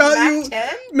 I Is that a shot Mac you-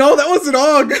 10? No, that was an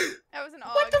AUG! That was an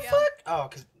AUG, What the yeah. fuck? Oh,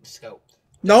 cause scope.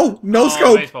 No, no Oh,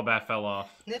 scope! Baseball bat fell off.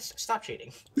 Nitz, stop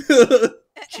cheating.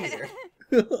 Cheater.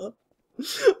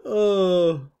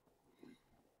 Oh.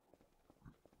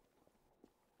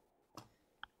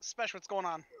 Special, what's going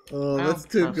on? Oh, Oh, that's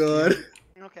too trust good.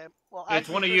 Okay. Well, It's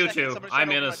I one of for a you second, 2. somebody tried I'm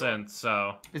to open my door. innocent,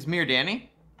 so. It's me or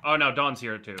Danny? Oh no, Dawn's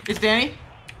here too. It's Danny?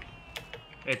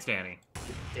 It's Danny.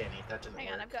 Danny, that didn't Hang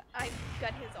work. on, I've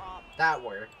got his op. That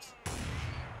worked.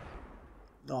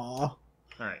 Aw. All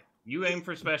right, you aim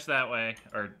for Spesh that way,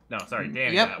 or no, sorry,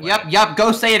 Danny. Yep, that way. yep.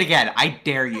 Go say it again. I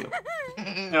dare you.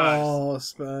 Oh,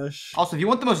 Spesh. Also, if you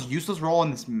want the most useless role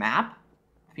in this map,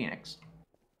 Phoenix.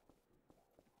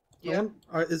 Yeah.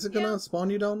 Is it gonna Yeah. spawn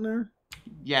you down there?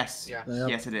 Yes. Yeah. Yep,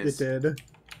 Yes, it is. It did.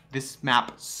 This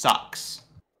map sucks.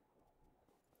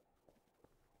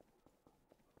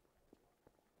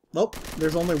 Nope,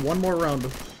 there's only one more round.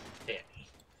 Danny.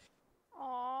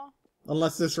 Aw.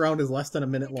 Unless this round is less than a I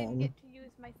minute didn't long. get to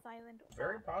use my silent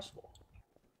Very op. possible.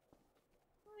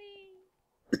 Whee!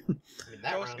 I mean, that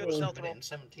That was round good was a stealth minute roll. and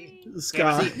 17.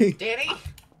 Sky. Danny?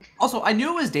 Also, I knew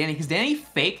it was Danny because Danny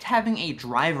faked having a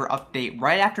driver update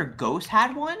right after Ghost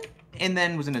had one, and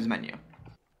then was in his menu.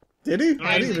 Did he? I I mean,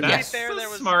 didn't even that's There a was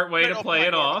smart way right to open play my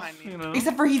it door off, behind me. you know.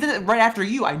 Except for he did it right after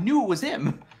you. I knew it was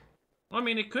him. Well, I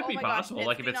mean, it could Oh be my God, possible, Nitz,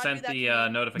 like if do it not sent do that the to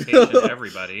me. notification to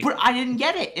everybody. But I didn't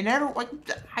get it, and everyone like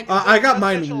I got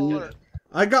mine. Special alert.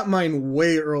 I got mine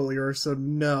way earlier, so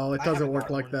no, it I doesn't haven't work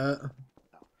got like one. that.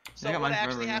 So I got what mine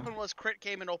actually forever ago. happened was Crit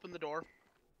came and opened the door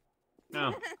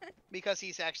No. because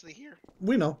he's actually here.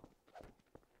 We know.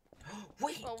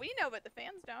 Wait. Well, we know, but the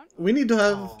fans don't. We need to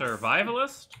have. Oh.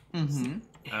 Survivalist? Mm-hmm.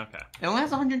 Okay. It only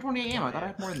has 128 ammo. I thought I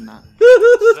had more than that.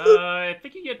 I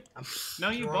think you get. I'm No,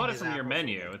 you throwing bought it his from your apple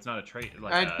menu. from It's not a trait.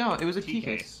 Like No, it was a T T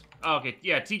case. Oh, okay.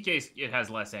 Yeah, T case. It has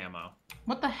less ammo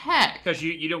What the heck? because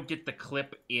you don't get the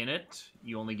clip in it.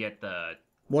 You only get the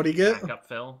What do you get? backup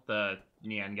fill, the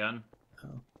neon gun.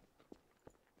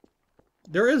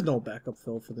 There is no backup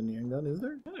fill for the neon gun, is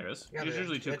there? Yeah, there is. Yeah, There's there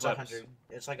usually is. 2 It's clips. 100.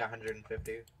 It's like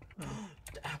 150.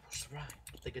 The apples right.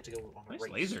 They get to go on a Nice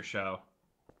race. laser show.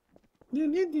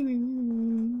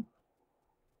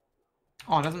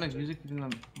 Oh, it doesn't make music even though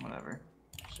whatever.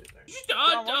 Sit there.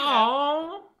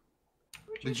 Oh.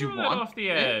 Did you throw that want off the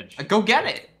it? edge? Go get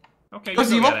it. Okay, Go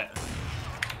you go Zemo. get it.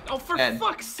 Oh, for Ed.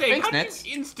 fuck's sake! Thanks, How did Nitz.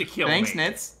 you insta-kill Thanks, me?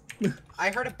 Nitz.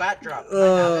 I heard a bat drop. I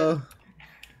have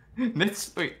it.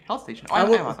 Nitz, wait, health station. Oh, I I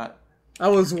will- know about that. I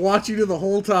was watching you the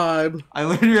whole time. I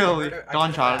literally. I Don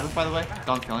heard shot that. us, by the way.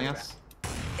 Don's killing us.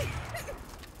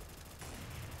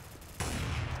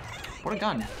 What a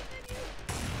gun.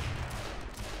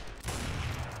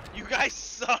 You guys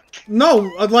suck. No,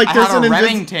 like I there's have a an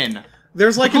Remington.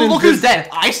 there's like an Look who's dead.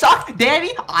 I suck,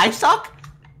 Danny. I suck.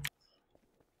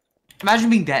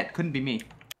 Imagine being dead. Couldn't be me.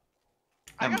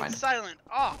 I Never got mind. silent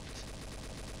off.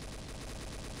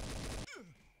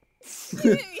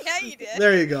 Yeah, you did.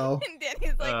 There you go. And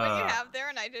Danny's like, what do you have there?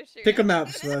 And I just shoot Pick a him. map,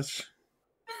 Smash.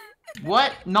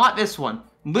 What? Not this one.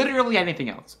 Literally anything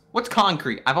else. What's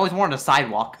concrete? I've always wanted a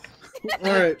sidewalk.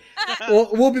 Alright. Well,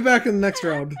 we'll be back in the next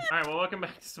round. Alright, well, welcome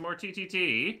back to some more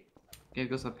TTT. It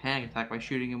goes a panic attack by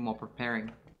shooting him while preparing.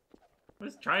 I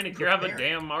was trying to grab a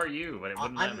Prepare. damn RU, but it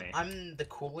wouldn't let me. I'm the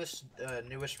coolest,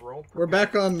 newest role. We're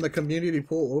back on the community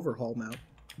pool overhaul map.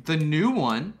 The new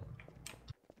one?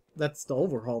 That's the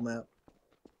overhaul map.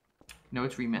 No,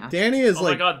 it's remastered. Danny is Oh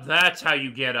like my god, that's how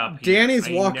you get up here. Danny's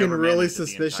I walking never really managed it the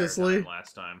entire suspiciously. time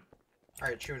last time.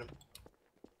 Alright, shoot him.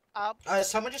 Up.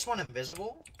 Someone just went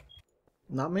invisible?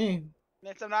 not me.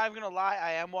 Nitz, I'm not even gonna lie.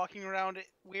 I am walking around it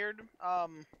weird.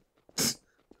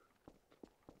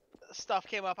 Stuff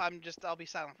came up. I'll be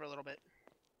silent for a little bit.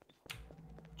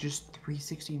 Just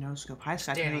 360 no scope. Hi,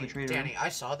 Sky. The trader. Danny, I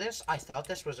saw this. I thought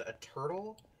this was a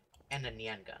turtle and a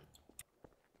neon gun.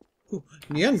 Ooh,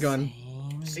 neon gun.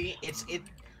 See, it.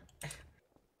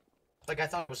 Like I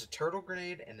thought it was a turtle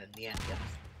grenade and a neon gun.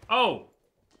 Oh!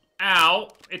 Ow!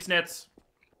 It's Nitz.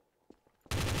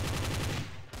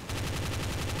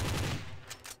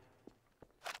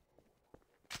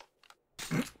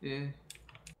 Yeah.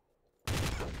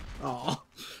 Oh.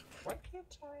 Why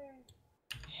can't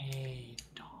I? Hey,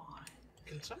 Dawn.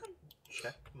 Can someone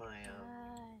check my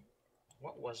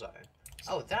What was I?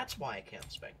 Oh, that's why I can't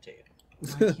spectate.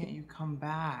 Why can't you come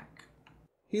back?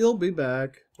 He'll be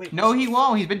back. Wait, No, was he it-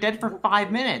 won't. He's been dead for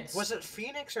 5 minutes. Was it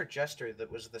Phoenix or Jester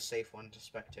that was the safe one to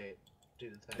spectate? Do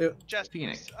the thing. Just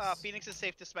Phoenix. Phoenix is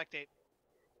safe to spectate.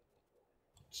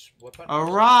 What button was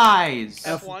it? Arise!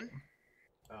 F1.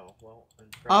 Oh well. then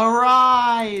press-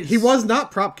 Arise! He was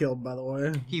not prop killed, by the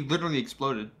way. He literally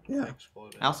exploded. Yeah.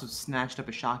 Exploded. I also snatched up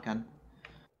a shotgun.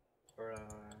 Or,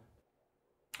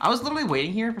 I was literally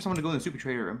waiting here for someone to go in the super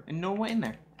trader room, and no one went in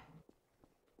there.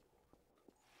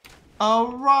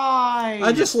 Arise!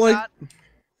 I just like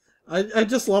Not- I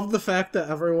just love the fact that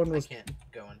everyone I was can't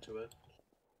go into it.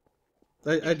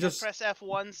 I you just press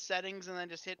F1 settings and then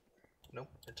just hit. Nope,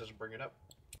 it doesn't bring it up.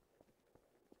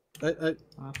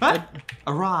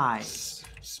 Arise!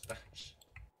 Smash.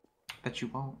 Bet you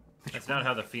won't. That's not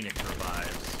how the Phoenix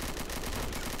revives.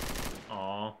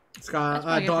 Aw. Sky That's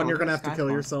probably Dawn, a you're gonna have Sky to kill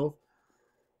spawn. yourself.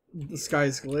 The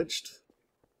sky's glitched.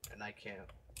 And I can't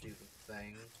do the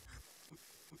thing.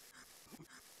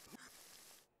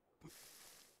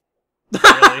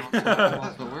 Really?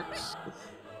 Also works.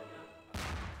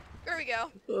 There we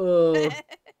go.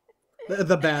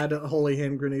 The bad holy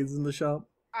hand grenades in the shop.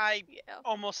 I Yeah.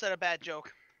 almost said a bad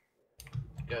joke.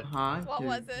 Good. Huh? What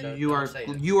was it? You Don't are say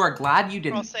it. you are glad you I'll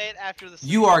didn't. say it after the.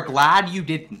 You are glad you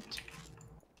didn't.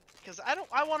 Because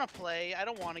I want to play. I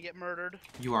don't want to get murdered.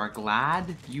 You are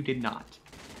glad you did not.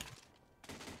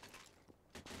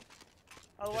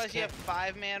 Otherwise, you have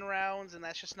can't- 5-man rounds, and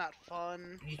that's just not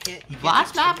fun. You can't. You can't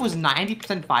Last be map too- was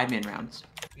 90% 5-man rounds.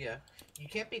 Yeah. You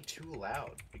can't be too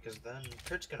loud because then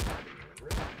Kurt's gonna murder you.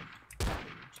 Really.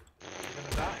 You're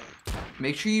gonna die.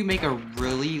 Make sure you make a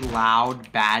really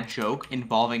loud bad joke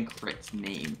involving Crit's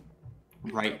name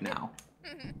right now.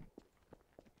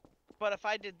 But if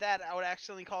I did that, I would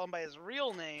accidentally call him by his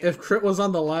real name. If Crit was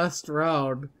on the last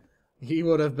round, he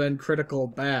would have been critical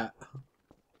bat.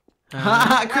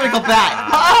 Critical bat.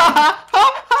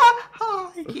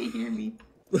 I can't hear me.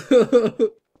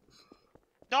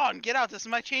 Dawn, get out! This is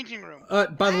my changing room.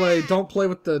 By the way, don't play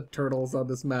with the turtles on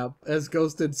this map, as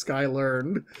Ghosted Sky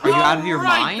learned. Are you out of your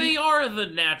right, mind? They are the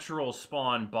natural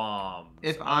spawn bombs.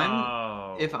 If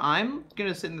I'm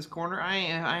gonna sit in this corner, I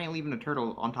ain't leaving a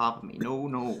turtle on top of me.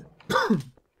 No.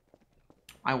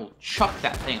 I will chuck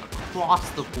that thing across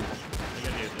the pool All you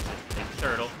gotta do is just take the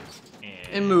turtle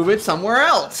and move it somewhere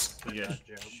else. You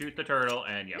just shoot the turtle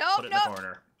and Nope, put it in the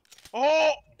corner.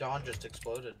 Oh! Dawn just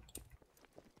exploded.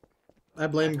 I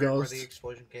blame I heard where Ghost. the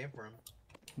explosion came from.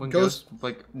 When Ghost-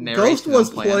 like narrates Ghost was his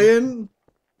own plan. playing.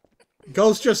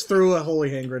 Ghost just threw a holy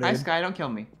hand Hi grenade. Sky, don't kill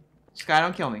me. Sky,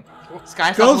 don't kill me.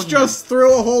 Sky, stop Ghost looking at me. just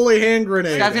threw a holy hand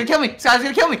grenade. Sky's gonna kill me. Sky's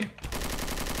gonna kill me. I'm in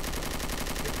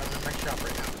my shop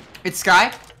right now. It's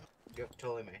Sky. Yep,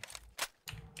 totally me.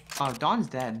 Oh, Dawn's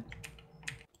dead.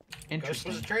 Ghost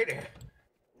Interesting. was a traitor.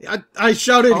 I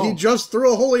shouted, Oh. he just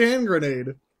threw a holy hand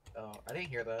grenade. Oh, I didn't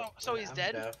hear that. Oh, so he's I'm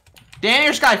dead? deaf. Danny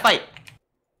or Sky, fight.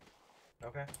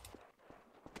 Okay.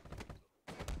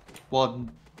 Well,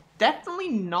 definitely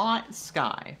not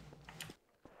Sky.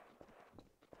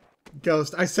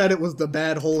 Ghost, I said it was the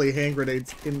bad holy hand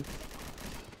grenades in...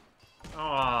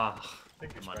 Oh,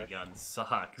 money gun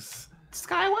sucks.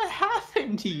 Sky, what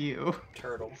happened to you?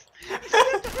 Turtle.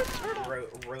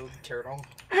 Rogue turtle.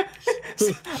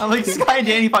 I'm like, Sky and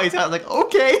Danny fights out. Like,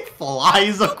 okay,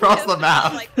 flies across the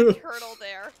map. Like the turtle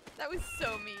there. That was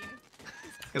so mean.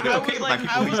 It's I like, okay, was like,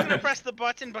 my I was people. gonna press the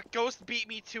button, but Ghost beat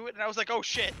me to it, and I was like, oh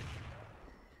shit.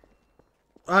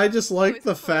 I just like was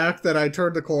the cool. fact that I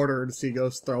turned the corner and see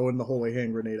Ghost throwing the holy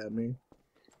hand grenade at me.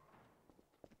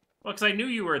 Well, because I knew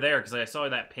you were there because I saw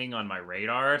that ping on my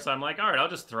radar, so I'm like, all right, I'll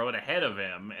just throw it ahead of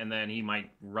him, and then he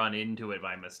might run into it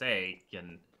by mistake.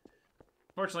 And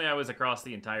fortunately, I was across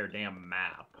the entire damn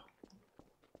map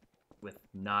with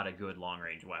not a good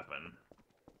long-range weapon.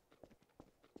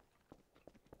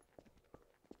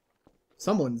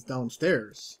 Someone's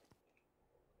downstairs.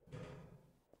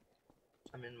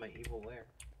 I'm in my evil lair.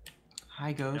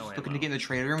 Hi, Ghost. No Looking ammo. to get in the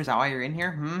trader room? Is that why you're in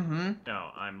here? Hmm. No,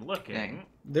 I'm looking. Dang.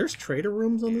 There's trader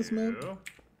rooms on this map? to-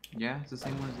 Yeah, it's the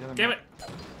same one as the other. Damn map. it!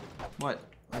 What?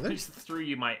 Are I there? just threw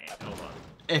you my... Hold on.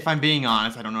 If I'm being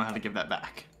honest, I don't know how to give that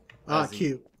back. Ah, Does he-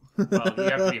 cute. Well, you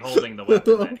have to be holding the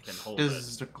weapon that can hold it.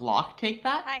 Does the Glock take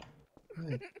that? Hi.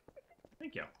 Hi.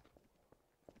 Thank you.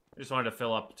 I just wanted to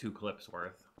fill up 2 clips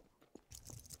worth.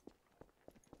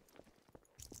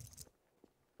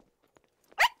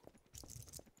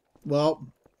 Well,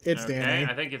 it's Okay, Danny.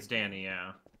 I think it's Danny,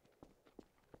 yeah.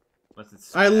 Unless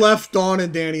it's I Spesh. left Dawn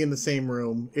and Danny in the same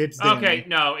room. It's Danny. Okay,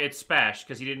 no, it's Spesh,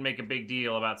 because he didn't make a big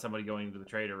deal about somebody going into the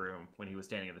trader room when he was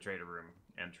standing at the trader room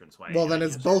entranceway. Well, then and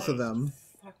it's just both of closed. them.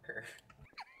 Fucker.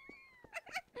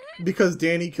 Because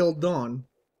Danny killed Dawn.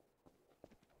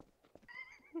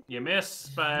 You miss,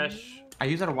 Spesh. I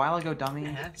used that a while ago, dummy.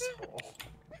 Asshole.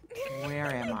 Where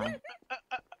am I?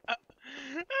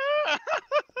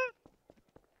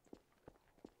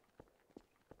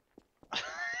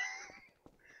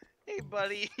 Hey,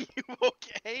 buddy, you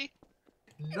okay?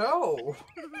 No.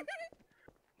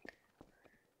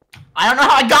 I don't know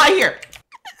how I got here!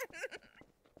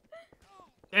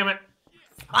 Damn it.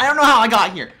 I don't know how I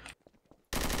got here!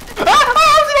 Ah,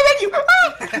 I was gonna make you!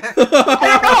 Ah! I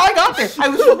don't know how I got there! I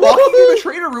was walking through the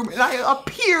trader room and I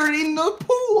appeared in the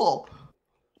pool!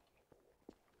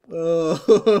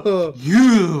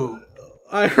 You!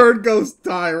 I heard Ghost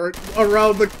die right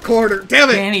around the corner. Damn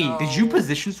it! Danny, did you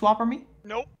position swap for me?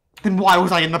 Nope. Then why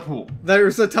was I in the pool?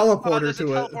 There's a teleporter There's a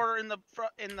to it. teleporter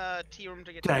in the tea room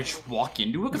to get Did I to just walk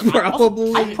into it? 'Cause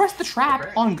Probably. I pressed the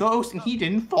trap on Ghost and he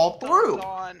didn't fall through.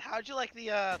 Dawn, how'd you like the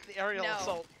aerial No.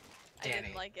 assault? I didn't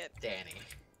Danny. like it. Danny.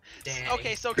 Danny.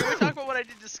 Okay, so can we talk about what I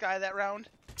did to Sky that round?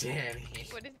 Danny.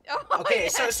 What did... Oh, Okay,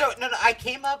 yeah. so no, I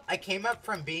came up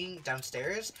from being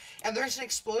downstairs, and there's an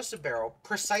explosive barrel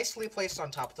precisely placed on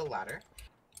top of the ladder.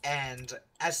 And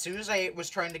as soon as I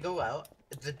was trying to go out,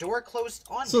 the door closed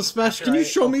on So, me. Smash, after can you I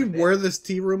show me opened it, where this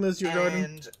tea room is you're going?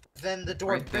 And then the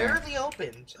door Right there. barely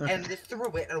opened, Okay. and they threw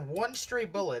it, and one stray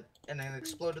bullet, and then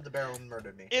exploded the barrel and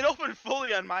murdered me. It opened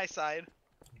fully on my side.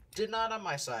 Did not on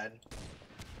my side.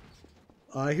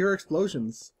 I hear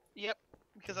explosions. Yep,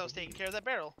 because I was taking care of that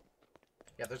barrel.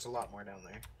 Yeah, there's a lot more down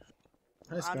there.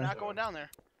 Hi, I'm Sky. not going down there.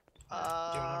 Do you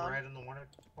want to ride in the water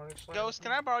slide? Ghost,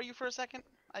 can I borrow you for a second?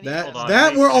 I need That Hold on,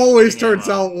 that wait, were just always getting turns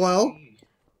ammo. out well.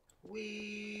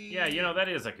 We. Yeah, you know, that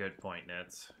is a good point,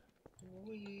 Nitz.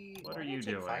 We. What are I you will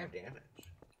take doing? 5 damage.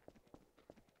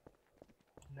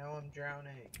 No, I'm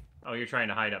drowning. Oh, you're trying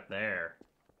to hide up there.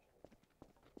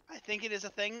 I think it is a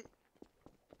thing.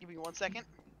 Give me 1 second.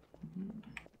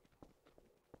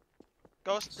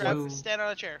 Ghost, So- stand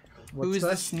on a chair. What's Who's the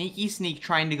that? sneaky sneak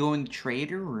trying to go in the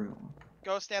trader room?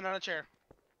 Go stand on a chair.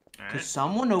 Because Alright.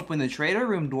 someone opened the trader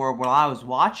room door while I was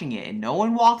watching it and no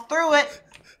one walked through it.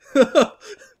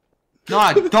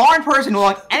 Not a darn person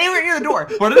walked anywhere near the door,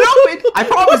 but it opened. I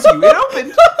promise you, it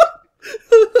opened.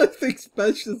 I think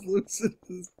Smash is losing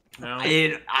his... No.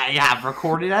 I have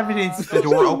recorded evidence. The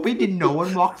door opened and no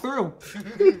one walked through.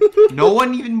 No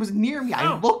one even was near me.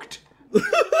 I Oh. looked.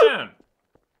 Yeah.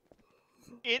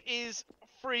 It is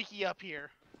freaky up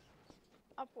here.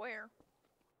 Up where?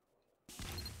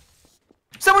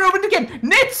 Someone opened again.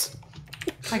 Nitz.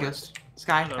 Hi, Ghost.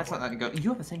 Sky. Hello. That's not that good. You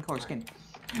have the same color skin.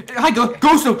 Hi,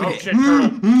 Ghost open Oh it! shit,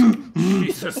 turtle.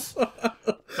 Jesus.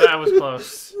 That was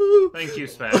close. Thank you,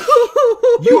 Smash.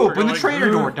 You We're opened the going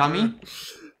trader door, grr, dummy.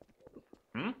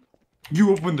 Hmm?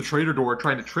 You opened the trader door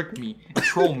trying to trick me and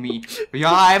troll me. But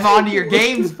yeah, I'm onto your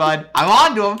games, bud. I'm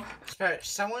onto them.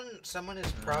 Someone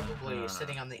is probably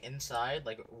sitting on the inside,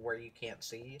 like where you can't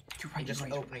see, and just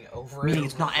opening over. Meaning and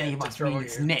it's not over any again of to us, troll meaning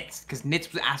it's you. Nitz. Because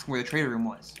Nitz was asking where the trader room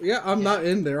was. Yeah, I'm not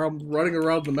in there. I'm running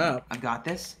around the map. I got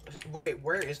this. Wait,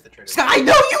 where is the trader? Sky,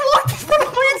 no, you locked in front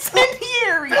of my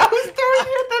incendiary! I was throwing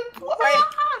you at the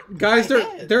block! Guys, My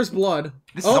head. there's blood.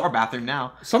 This is our bathroom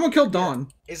now. Someone killed Dawn.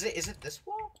 Is it this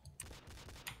wall?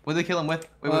 What did they kill him with?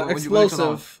 Wait, what did you kill him with?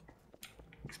 Explosive.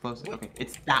 Explosive. Okay,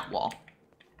 it's that wall.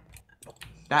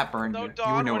 That burned So you. You were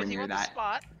Dawn, what nowhere do you near think about the that.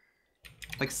 spot?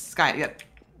 Like Sky, yeah.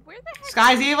 Where the heck?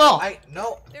 Sky's evil.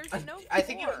 There's no I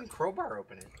think you door. can crowbar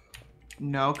open it.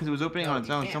 No, because it was opening No, on its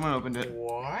you own. can't. Someone opened it.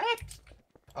 What?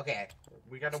 Okay,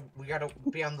 we gotta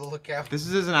be on the lookout. This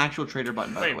is an actual trader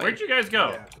button, by Wait, the way. where'd you guys go?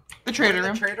 Yeah. The trader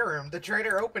room. The trader room. The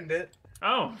trader opened it.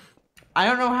 Oh. I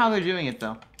don't know how they're doing it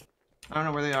though. I don't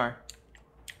know where they are.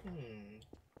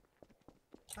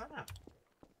 I don't know.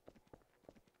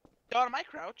 Dawn, am I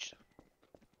crouched?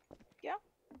 Yeah.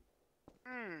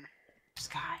 Hmm.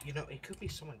 Sky, You know, it could be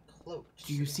someone cloaked.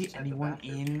 do you sitting see inside the anyone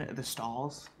bathroom. in the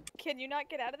stalls? Can you not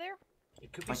get out of there?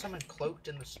 It could be someone cloaked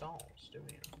in the stalls doing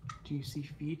it. Do you see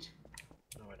feet?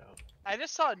 No, I don't. I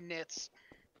just saw Nitz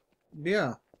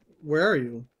Yeah. Where are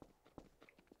you?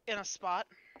 in a spot.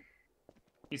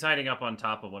 He's hiding up on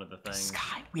top of one of the things.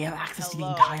 Sky, we have access to the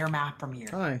Hello. entire map from here.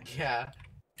 Hi. Yeah.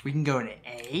 We can go to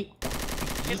A,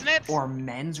 Isn't it? or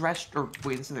men's rest, or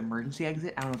wait, this is emergency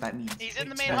exit? I don't know what that means. He's in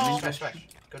the Wait, main smash, hall. smash. Smash.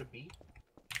 Go to B.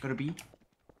 Go to B.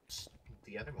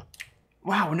 The other one.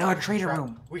 Wow, no, We can trader travel-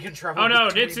 room. We can travel. Oh no,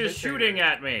 between Nitz the is trader shooting room.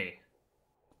 at me.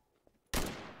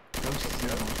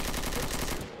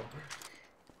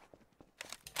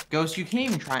 Ghost, you can't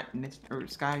even try Nitz, or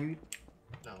Sky, you...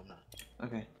 No, I'm not.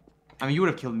 Okay. I mean, you would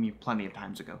have killed me plenty of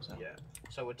times ago, so... Yeah.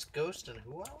 So it's Ghost and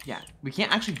who else? Yeah, we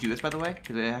can't actually do this, by the way,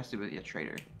 because it has to be a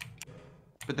trader.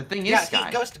 But the thing is, Yeah,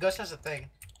 Sky... Ghost has a thing.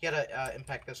 He had a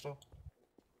impact pistol.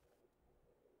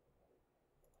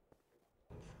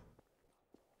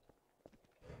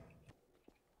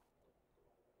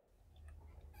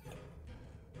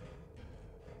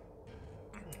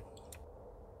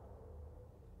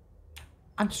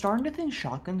 I'm starting to think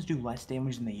shotguns do less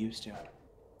damage than they used to.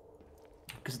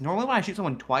 Because normally when I shoot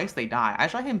someone twice, they die. I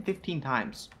shot him 15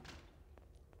 times.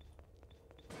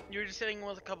 You were just hitting him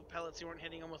with a couple pellets. You weren't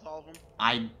hitting him with all of them.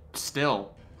 I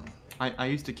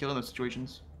used to kill in those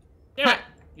situations. Yeah,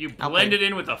 you I'll blended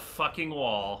in with a fucking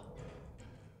wall.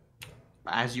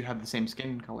 As you have the same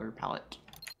skin color palette.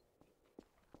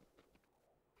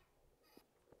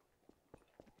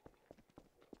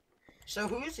 So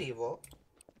who's evil?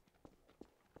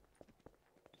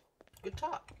 Good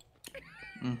talk.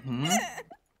 Mm-hmm.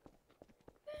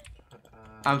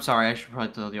 I'm sorry, I should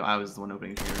probably tell you I was the one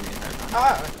opening the trader the entire time.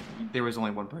 Ah! There was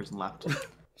only one person left.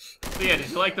 So yeah, did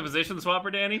you like the position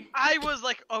swapper, Danny? I was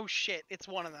like, oh shit, it's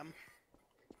one of them.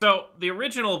 So the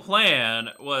original plan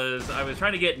was I was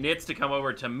trying to get Nitz to come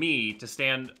over to me to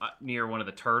stand near one of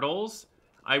the turtles.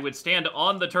 I would stand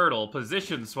on the turtle,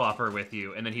 position swap her with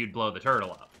you, and then he'd blow the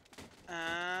turtle up.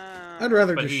 I'd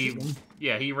rather But just shoot him.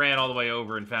 yeah, he ran all the way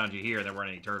over and found you here. There weren't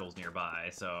any turtles nearby,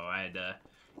 so I had to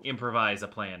improvise a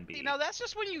plan B. You know, that's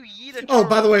just when you yeet a Oh,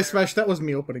 by the turtle way, there. Smash, that was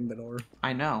me opening the door.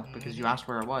 I know, because you asked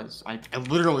where it was. I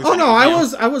literally Oh said no,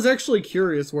 it I was actually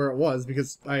curious where it was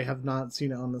because I have not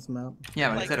seen it on this map. Yeah,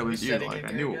 but I Like, said it was you. setting Like, it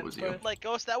I knew again, it was you. but- Like,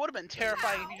 Ghost, that would have been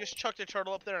terrifying if you just chucked a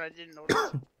turtle up there and I didn't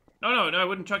notice. No, I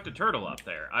wouldn't chuck the turtle up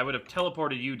there. I would have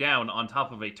teleported you down on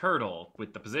top of a turtle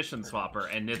with the position swapper,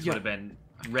 and Nitz Yeah. would have been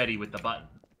ready with the button.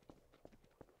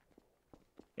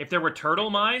 If there were turtle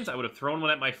mines, I would have thrown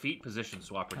one at my feet, position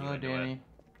swapper you Hello, into Danny. it.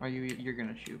 Are you're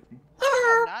gonna shoot me? No,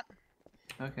 I'm not.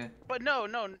 Okay. But no,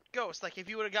 Ghost, like, if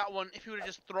you would have got one, if you would have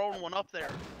just thrown one up there.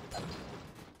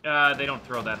 They don't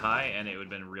throw that high, and it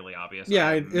would have been really obvious. Yeah,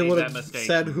 I it made would that have mistake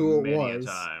said who it many was. A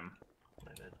time.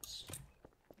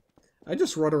 I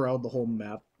just run around the whole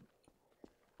map.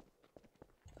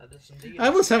 That is indeed. I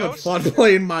was having Ghost? fun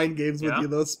playing mind games with Yeah? you,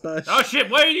 though, Smash. Oh shit!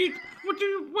 Why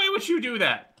would you do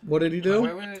that? What did he do?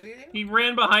 Wait, what did he do? He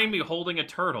ran behind me holding a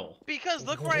turtle. Because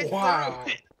look where I Wow.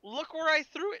 threw it. Look where I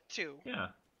threw it to. Yeah.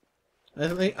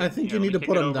 I think you know, need to kick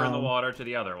put it him over in the down. water to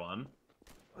the other one.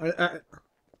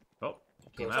 Oh.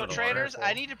 came out So of the traders, water.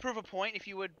 I need to prove a point if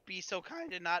you would be so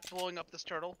kind and not blowing up this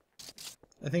turtle.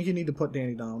 I think you need to put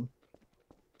Danny down.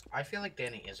 I feel like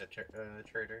Danny is a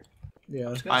trader. Yeah,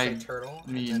 I was gonna say turtle.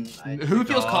 I mean, and then who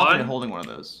feels Dawn? confident holding one of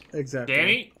those? exactly.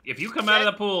 Danny, if you come out of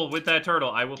the pool with that turtle,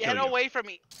 I will Get kill you. away from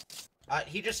me.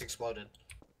 he just exploded.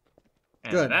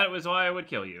 And Good. that was why I would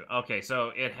kill you. Okay,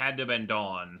 so it had to have been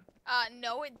Dawn.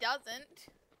 No, it doesn't.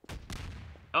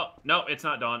 Oh, no, it's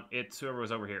not Dawn. It's whoever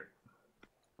was over here.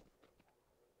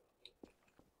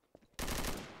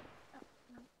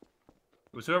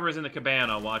 It was whoever's in the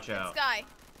cabana. Watch out. Sky.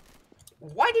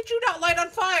 Why did you not light on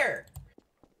fire?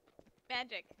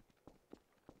 Magic.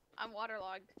 I'm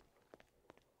waterlogged.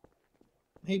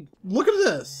 Hey, look at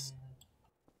this.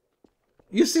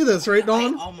 You see this, right,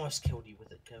 Dawn? I almost killed you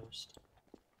with a ghost.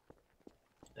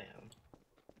 Damn.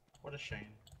 What a shame.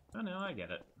 Oh, no, I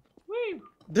get it. Woo!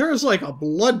 There is like a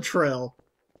blood trail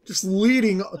just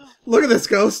leading. Look at this,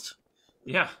 Ghost.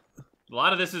 Yeah. A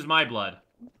lot of this is my blood.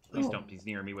 Please Oh. don't be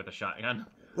near me with a shotgun.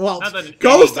 Well, Not that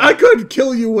Ghost, any- I could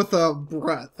kill you with a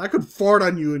breath. I could fart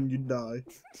on you and you'd die.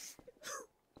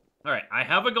 Alright, I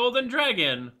have a golden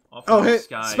dragon. Off Oh, in the hey,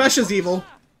 sky. Spesh is evil.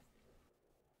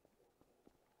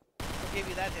 Who gave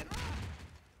you that hint?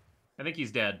 I think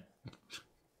he's dead.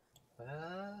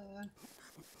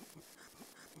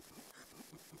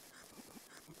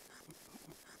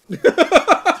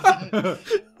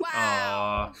 Wow.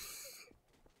 Aw.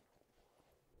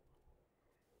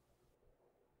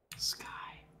 Sky,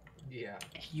 Yeah.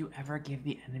 if you ever give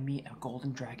the enemy a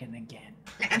golden dragon again,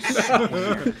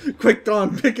 Quick,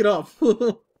 Dawn, pick it up.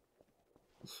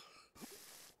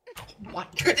 what?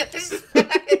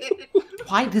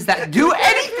 Why does that do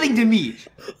anything to me?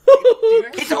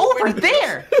 It's over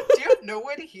there. Do you have no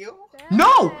way to heal?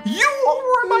 No, you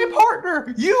were my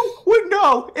partner. You would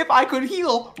know if I could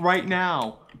heal right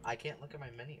now. I can't look at my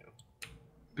menu.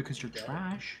 Because you're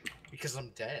trash. Because I'm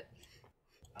dead.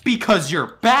 Because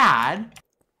you're bad.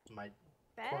 My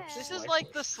Bad. corpse This is is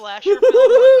like the slasher film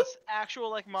where this actual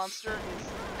like monster is.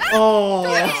 Oh,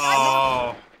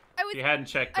 Oh. I was. You hadn't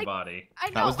checked the body. I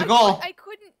know. That was the I goal. I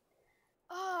couldn't.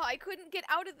 Oh, I couldn't get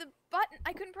out of the button.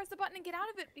 I couldn't press the button and get out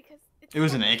of it because It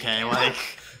was an stuck me. AK, like.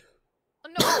 Oh,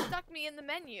 no, it stuck me in the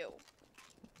menu.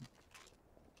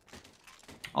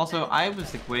 Also, I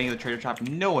was like waiting at the trader shop.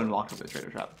 No one walked up to the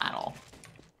trader shop at all.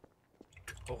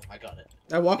 Oh, I got it.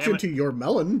 I walked Damn it. into your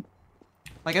melon.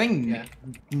 Like I think Yeah.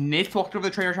 Nith walked over to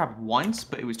the trader shop once,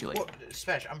 but it was too late. Well,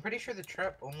 Spesh, I'm pretty sure the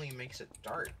trap only makes it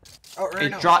dark. Oh, or It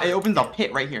no. it opens a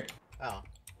pit right here. Oh,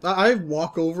 I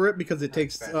walk over it because it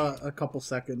takes That's a couple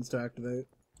seconds to activate.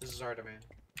 this is our domain.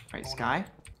 Right, Oh, no. Sky.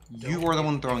 You Don't were the hit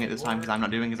one throwing the it this time because I'm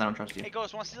not doing it because I don't trust you. Hey,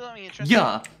 Ghost, wants to let me interest?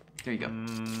 Yeah. There you go.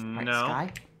 Right, No.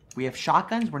 Sky. We have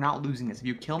shotguns. We're not losing this. If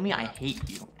you kill me, I hate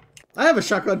you. I have a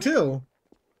shotgun too.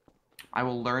 I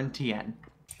will learn TN.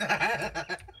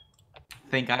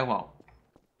 Think I won't.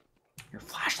 Your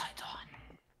flashlight's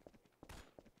on.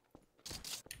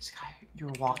 Sky,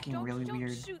 you're walking really don't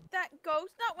weird. shoot that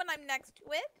ghost. Not when I'm next to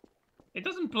it. It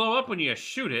doesn't blow up when you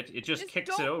shoot it. It just Just kicks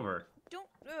it don't- over. Don't.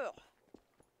 Ugh.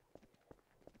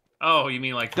 Oh, you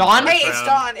mean like... Dawn? the Hey, first it's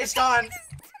round? Dawn! It's Dawn!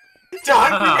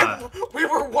 Dawn, Ah. we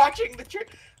were watching the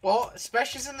well,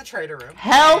 Spesh is in the trader room.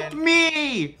 Help and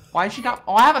me! Why is she not?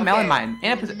 Oh, I have a melon Okay, mine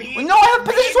and a position. me- No, I have a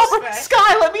me position swapper. and Spesh-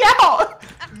 Sky, let me out!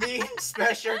 Me and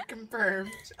Spesh are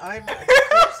confirmed. I'm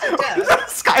close to death.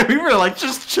 Sky, we were like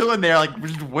just chilling there, like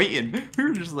just waiting. We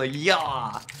were just like,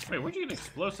 yeah. Wait, where'd you get an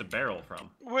explosive barrel from?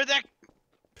 Where that?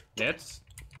 Nits?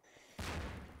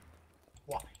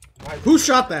 Why? Why Who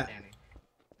shot that?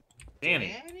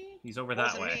 Danny. Danny? He's over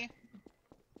that Wasn't way.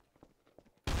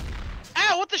 me.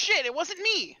 Ow! What the shit? It wasn't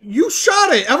me. You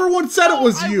shot it. Everyone said it No,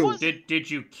 was I you. wasn't. Did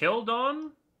you kill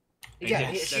Dawn? Yeah,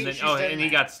 and she's then, dead and he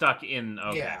now. got stuck in...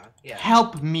 Okay. Yeah, yeah.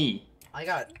 Help me. I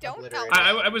got Don't obliterated.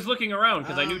 help I was looking around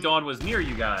because I knew Um, Dawn was near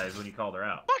you guys when you called her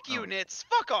out. Fuck you, Nits.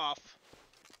 Fuck off.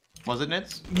 Was it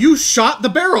Nits? You shot the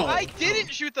barrel. I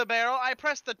didn't shoot the barrel. I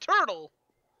pressed the turtle.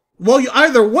 Well,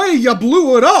 either way, you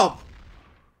blew it up.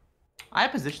 I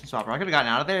had position swapper. I could have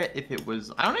gotten out of there if it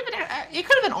was. I don't even. It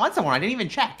could have been on someone. I didn't even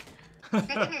check.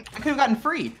 I could have gotten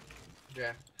free.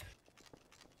 Yeah.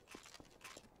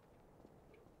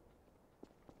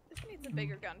 This needs a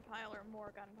bigger gun pile or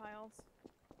more gun piles.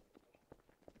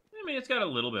 I mean, it's got a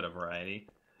little bit of variety.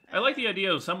 I like the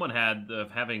idea of someone had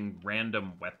of having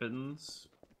random weapons.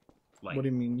 Like, What do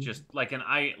you mean? Just like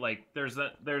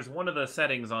there's one of the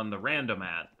settings on the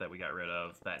randomat that we got rid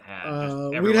of that had. Just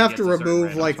We'd everyone have gets to a certain remove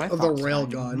random- like That's the what I thought, rail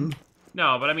Sky. gun.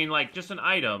 No, but I mean like just an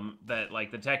item that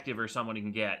like detective or someone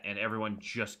can get, and everyone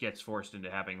just gets forced into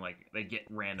having like they get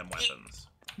random weapons.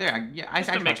 There. Yeah. I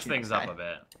Just to mix trust you, things Sky. up a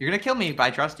bit. You're gonna kill me, but I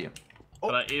trust you.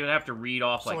 But you would have to read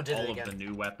off Someone like did it all of again. the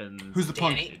new weapons. Who's the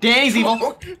punk? Danny? Danny's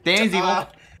evil. Danny's evil. Uh,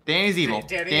 Danny's Danny's evil.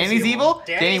 Danny's Danny's evil. evil.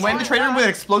 Danny's Danny went in the evil. trailer room with an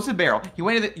explosive barrel. He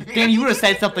went in the... Danny, you would have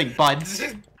said something, bud.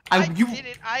 I You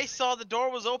didn't. I saw the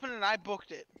door was open and I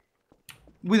booked it.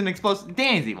 with an explosive...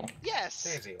 Danny's evil. Yes.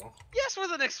 Danny's evil. Yes,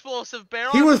 with an explosive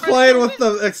barrel. He I'm was trying to playing go with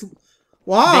in. the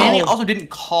Wow. Danny also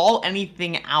didn't call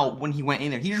anything out when he went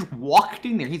in there. He just walked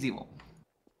in there. He's evil.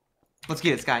 Let's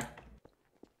get it, Sky.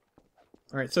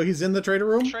 All right, so he's in the trader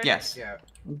room. Trader- Yes. Yeah.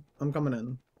 I'm coming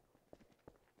in.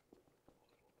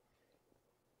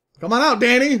 Come on out,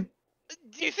 Danny. Do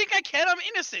you think I can? I'm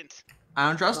innocent. I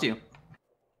don't trust you.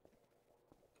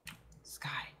 Sky,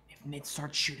 if Nid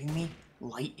starts shooting me,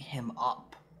 light him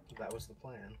up. That was the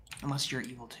plan. Unless you're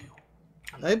evil too.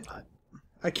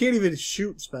 I can't even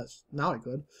shoot Spesh. Now I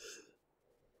could.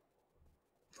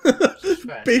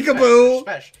 Spesh, Peekaboo.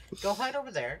 Spesh, go hide over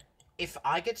there. If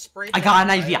I get sprayed... I got an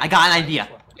down, idea. right, I got an might as idea.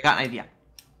 well. I got an idea.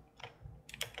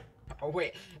 Oh,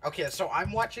 wait. Okay, so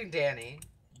I'm watching Danny.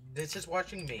 This is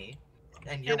watching me.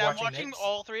 And you're And I'm watching watching Nix.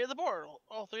 all three of the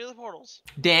portals.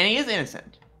 Danny is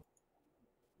innocent.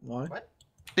 Why? What?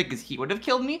 Because he would have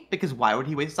killed me. Because why would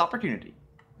he waste this opportunity?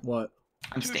 What?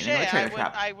 I'm Touche. standing on a trader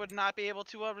trap. I would not be able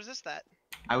to resist that.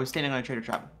 I was standing on a trader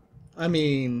trap. I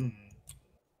mean,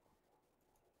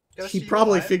 Ghost, he are you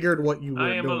probably alive? figured what you were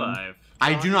I am doing. alive.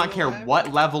 I Dawn, do not you care alive?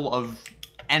 what level of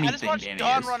I just anything watched Danny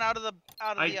Dawn is. run out of the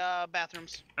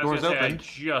bathrooms. I was Doors gonna say, I open.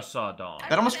 just saw Dawn.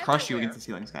 That almost I'm crushed you everywhere. against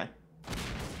the ceiling, Sky.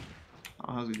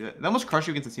 Oh, how's he do it? That almost crushed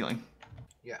you against the ceiling.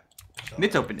 Yeah. So,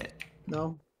 Nitz opened it.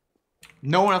 No.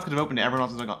 No one else could have opened it. Everyone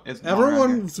else is like, it's gone around here.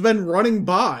 Everyone's been running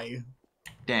by.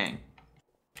 Dang.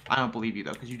 I don't believe you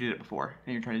though, because you did it before,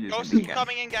 and you're trying to do the Ghost same is thing again.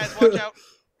 coming in, guys. Watch out.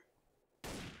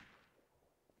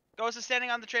 Ghost is standing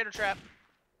on the trader trap.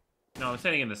 No, I'm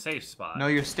standing in the safe spot. No,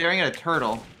 you're staring at a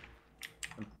turtle.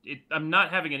 I'm not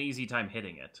having an easy time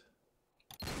hitting it.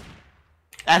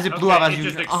 As it blew Okay, up, as it you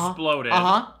just exploded.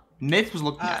 Nitz was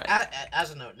looking at it.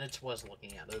 as a note, Nitz was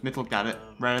looking at it. Nitz looked at it.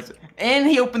 Right as it. And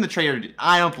he opened the trader.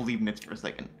 I don't believe Nitz for a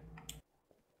second.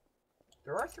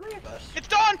 There are three of us. It's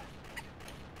Dawn.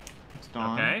 It's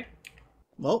Dawn. Okay.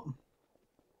 Well,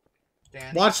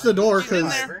 Danny, Watch the door, He's in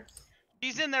 'cause- there.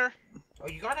 He's in there. Oh,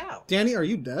 you got out. Danny, are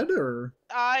you dead or?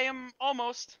 I am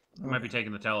almost. I might be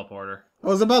taking the teleporter. I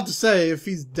was about to say if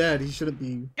he's dead, he shouldn't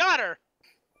be. Got her.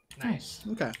 Nice.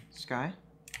 Okay. Sky.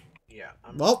 Yeah.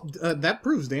 Well, that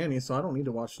proves Danny, so I don't need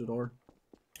to watch the door.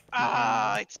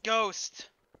 Ah, it's Ghost.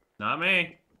 Not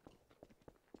me.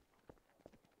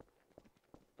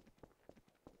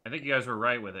 I think you guys were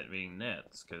right with it being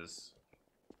Nitz, because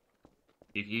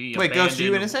if you Wait, Ghost, are you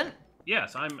abandoned- innocent?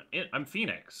 Yes, I'm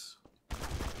Phoenix.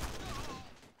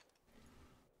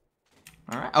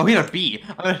 All right. Oh, he had a B.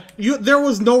 There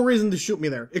was no reason to shoot me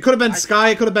there. It could have been Sky.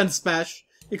 It could have been Spesh.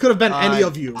 It could have been any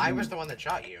of you. I was the one that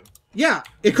shot you. Yeah,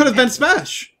 it could have been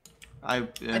Spesh. And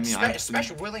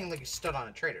Spesh willingly stood on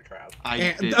a trader trap.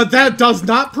 And did. that does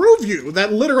not prove you.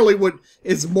 That literally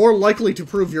is more likely to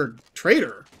prove you're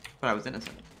traitor. But I was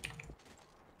innocent.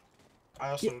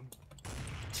 I also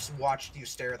just watched you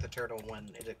stare at the turtle when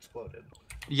it exploded.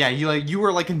 Yeah, you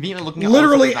were like conveniently looking at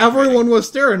Literally all the everyone was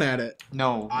staring at it.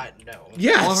 No. I know.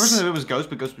 Yes. The only person that did it was Ghost,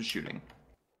 but Ghost was shooting.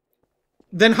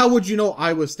 Then how would you know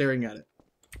I was staring at it?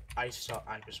 I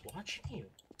was watching you.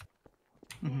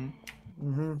 Mm-hmm.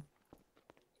 Mm-hmm.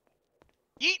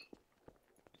 Yeet.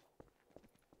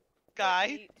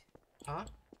 Guy, Huh?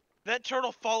 that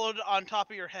turtle followed on top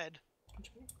of your head. What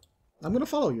you mean? I'm gonna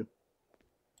follow you.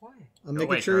 Why? I'm Go making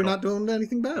away, sure you're turtle. not doing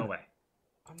anything bad. No way.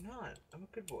 I'm not. I'm a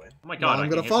good boy. Oh my Well, god, I I'm can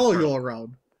gonna hit the follow you turtle.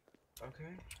 around. Okay.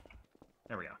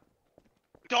 There we go.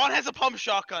 Dawn has a pump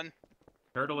shotgun.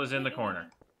 Turtle is in the corner.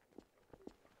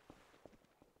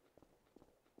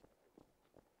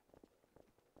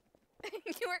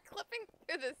 You were clipping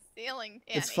through the ceiling,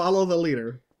 Danny. It's follow the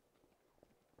leader.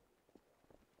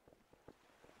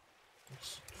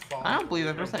 I don't believe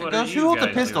that for a What second. are Ghost, you who holds a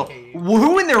guys pistol? doing?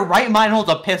 Who in their right mind holds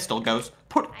a pistol, Ghost?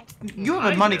 You have a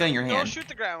I money do. gun in your Don't hand. shoot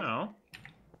the ground. No.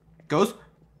 Ghost?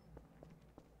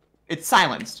 It's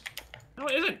silenced. No,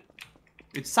 it isn't.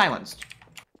 It's silenced.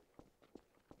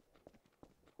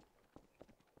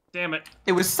 Damn it.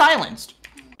 It was silenced.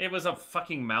 It was a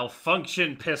fucking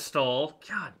malfunction pistol.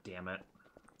 God damn it.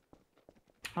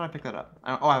 How did I pick that up?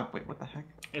 Wait, what the heck?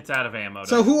 It's out of ammo.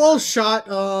 So don't who worry. else shot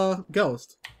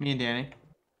Ghost? Me and Danny.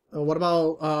 What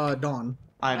about Dawn?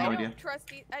 I have no I idea. don't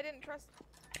trust. I didn't trust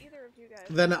either of you guys.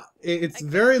 Then it's I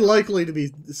very can't- likely to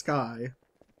be Sky.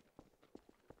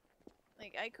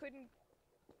 Like I couldn't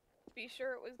be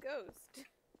sure it was Ghost.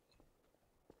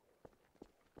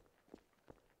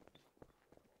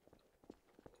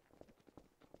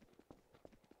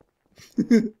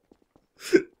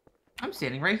 I'm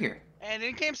standing right here. And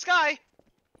in came Sky.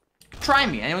 Try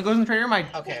me. Anyone goes in the trader room, I...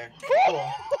 Okay, cool.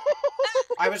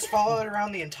 I was followed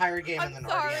around the entire game and I'm then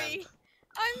sorry.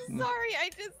 I'm sorry. I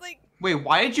just like. Wait,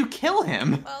 why did you kill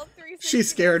him? Well, 360. She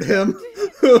scared him.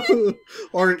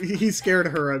 Or he scared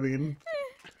her, I mean.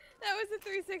 That was a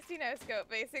 360 no scope,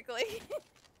 basically.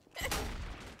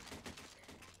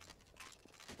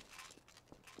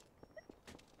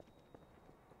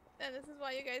 And this is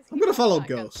why you guys. I'm gonna follow keep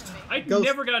shotguns Ghost. from me. I've Ghost-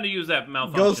 never gotten to use that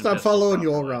malfunction. Ghost, I'm pistol following you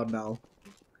all properly. around now.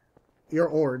 You're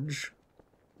orange.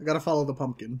 I gotta follow the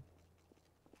pumpkin.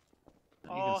 You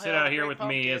Oh, can sit hell, out here great with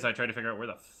me pumpkin. as I try to figure out where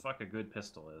the fuck a good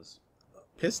pistol is.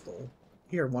 Pistol?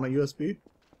 Here, want a USB?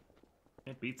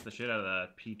 It beats the shit out of the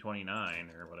P29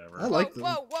 or whatever. I like them.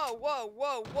 Whoa, whoa, whoa,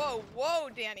 whoa, whoa, whoa,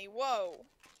 Danny, whoa.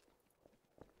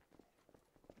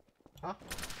 Huh?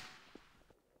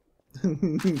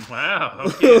 Wow.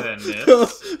 Okay then,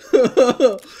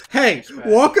 Nitz. Hey,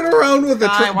 walking around with a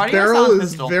Guy, why do you have a barrel silent is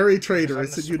pistol? very Because I'm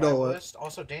traitorous, the and you know it. survivalist.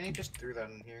 Also, Danny just threw that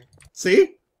in here.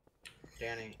 See?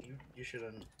 Danny, you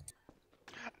shouldn't.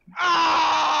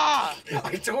 Ah!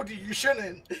 I told you you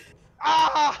shouldn't.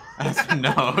 Ah! That's a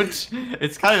note.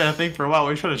 It's kind of a thing for a while.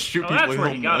 We're trying to shoot Oh, people that's where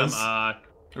with you got him. those.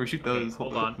 Or shoot those.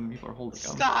 hold on. When people are holding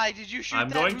them. Sky, did you shoot I'm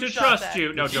that? going Who to shot trust that?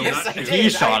 you. No, do Yes, not I shoot. did. He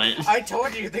shot it. I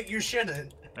told you that you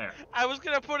shouldn't. There. I was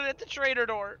gonna put it at the trader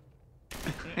door.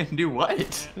 And do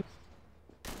what?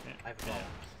 I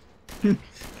fall.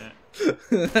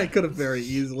 I could have very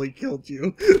easily killed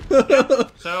you.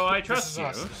 So I trust is you,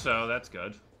 awesome. so that's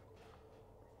good.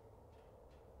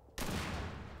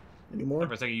 Any more?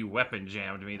 For a second you weapon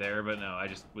jammed me there, but no, I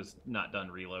just was not done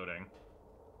reloading.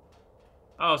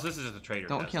 Oh, so this is just a trader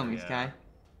Don't tester, kill me, yeah. Sky.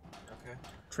 Okay.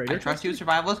 Traitor? I trust you,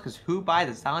 survivalist, because who buys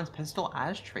a silenced pistol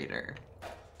as traitor?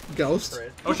 Ghost?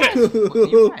 Fred. Oh shit!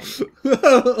 You're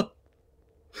right.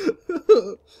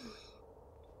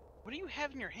 What do you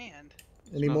have in your hand?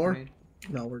 Any Smoke more? grenade.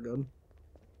 No, we're good.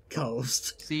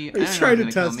 Ghost. See, I Are you don't know trying who's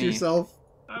to gonna kill test me. yourself?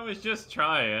 I was just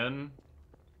trying.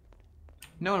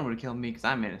 No one would have killed me because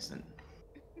I'm innocent.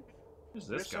 Where's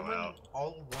There's this go someone out? all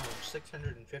alone,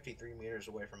 653 meters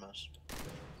away from us.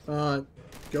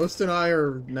 Ghost and I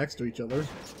are next to each other.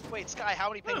 Wait, Sky, how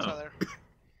many pings Oh. are there?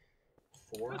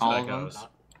 4. That's All how of that them? goes.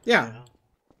 Not- Yeah,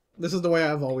 this is the way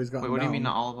I've always gotten Wait, what do you down. mean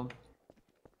not all of them?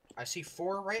 I see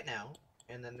 4 right now,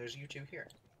 and then there's you 2 here.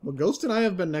 Well, Ghost and I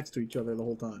have been next to each other the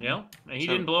whole time. Yeah, and he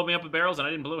So- didn't blow me up with barrels, and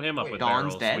I didn't blow him up Wait, with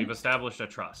Dawn's barrels. dead? We've established a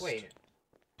trust. Wait,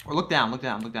 Or look down, look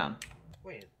down, look down.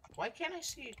 wait. Why can't I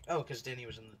see? Oh, because Danny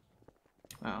was in the.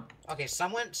 Oh, Okay,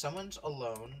 someone's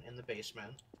alone in the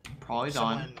basement. probably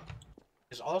Dawn. Someone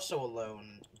is also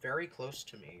alone, very close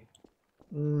to me.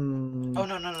 Mm, Oh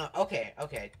no. Okay.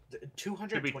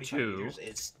 225 two. meters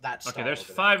is that. Okay, stall there's over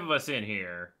there. 5 of us in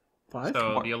here. 5?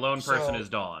 So Four. the alone person So- is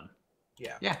Dawn.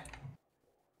 Yeah. Yeah.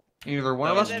 Either one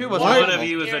of So us, then two of us. one are of evil.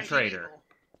 you is a Guaranteed traitor. evil.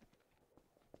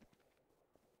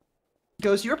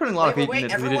 Ghost, you were putting a lot of faith in Wait, this.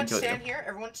 We everyone didn't kill stand you. here.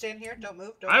 Everyone stand here. Don't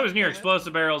move. Don't I move, was near don't move.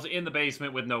 explosive barrels in the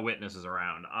basement with no witnesses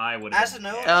around. I would have. As a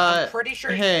note, Uh, I'm pretty sure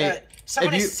hey,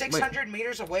 someone if is you- 600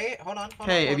 meters away. Hold on.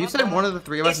 Hey, if you said one of the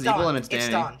three of us is evil and it's It's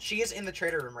Danny. Dawn. She is in the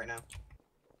trader room right now.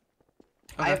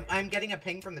 Okay. I'm getting a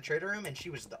ping from the trader room, and she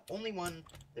was the only one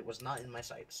that was not in my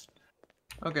sights.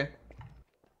 Okay.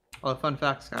 Well, fun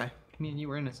fact, Sky. Me and you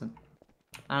were innocent.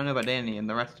 I don't know about Danny and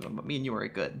the rest of them, but me and you were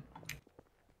good.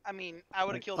 I mean, I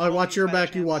would have killed. I both of watch you your if I had a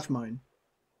back, you chance. watch mine.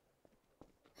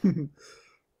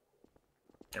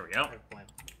 There we go. I have a plan.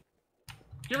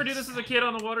 Did you ever do this as a kid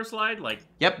on the water slide? Like,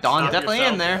 Yep, Dawn's Stop definitely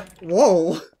yourself. in there.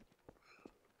 Whoa!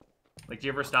 do you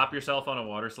ever stop yourself on a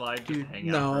water slide? Just Dude, hang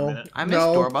out for a No. minute? I miss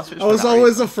No. doorbusters. I was for that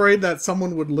always reason. afraid that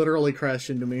someone would literally crash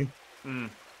into me.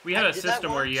 We had I a did that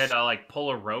system where you had once. to like pull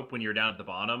a rope when you were down at the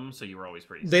bottom, so you were always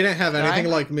pretty. They didn't have Sky? anything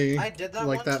like me. I did that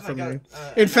like once that and from I me. got,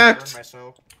 In and I fact- burned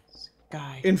myself.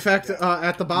 Sky. In fact,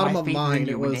 at the bottom My of faith in mine,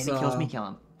 you. it When was. Danny kills me, kill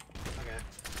him. Okay.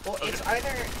 Well, it's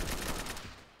either.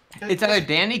 It's either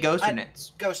Danny, Ghost, or I-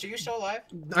 Nitz. Ghost, are you still alive?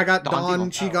 I got Dawn's Dawn,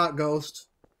 evil. she Oh. got Ghost.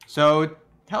 So,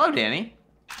 hello, Danny.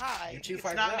 Hi, You two it's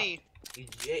fight it not out. me.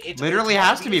 Literally it's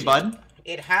has one to of be, you two. bud.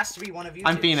 It has to be one of you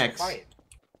I'm two, Phoenix. So fight.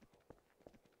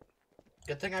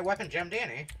 Good thing I weapon jammed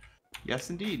Danny. Yes,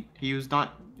 indeed. He was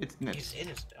not. It's He's Nitz. in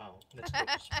his. Oh, that's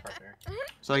Ghost's partner.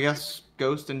 So I guess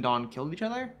Ghost and Dawn killed each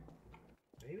other?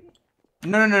 Maybe?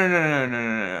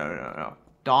 No.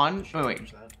 Dawn. Should Wait.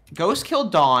 change that. Ghost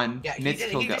killed Dawn. Yeah, Nitz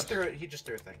killed he just Ghost. he just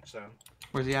threw a thing, so.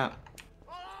 Where's he at?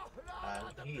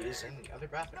 He is in the other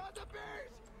bathroom.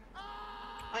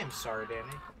 I am sorry,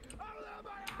 Danny.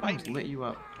 I just lit you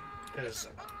up. Because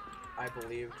I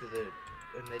believed that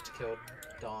Nitz killed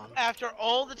Dawn. After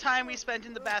all the time we spent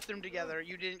in the bathroom together,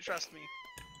 you didn't trust me.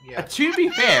 Yeah. To be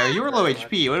fair, you were low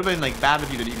HP. It would have been like bad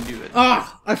if you didn't even do it.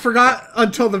 Ah, I forgot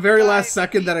until the very Guy, last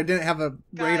second that I didn't have a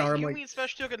radar. I'm you like, mean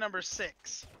special token number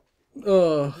 6.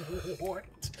 ugh. What?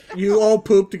 You all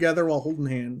poop together while holding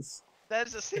hands. That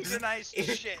is a synchronized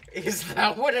shit. Is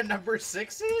that what a number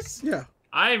 6 is? Yeah.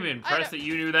 I'm impressed that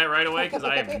you knew that right away because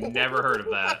I have never heard of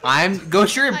that. I'm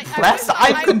Ghost. You're impressed.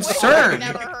 I'm I concerned.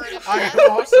 never heard of I that.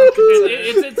 am also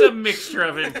concerned. It's a mixture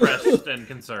of impressed and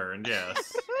concerned.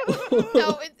 Yes.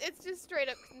 No, it's just straight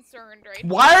up concerned right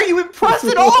Why are you impressed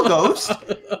at all, Ghost?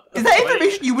 Is that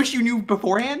information you wish you knew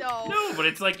beforehand? No. No, but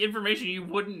it's like information you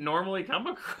wouldn't normally come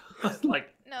across.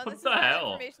 Like, No, what this is the not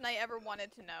hell? information I ever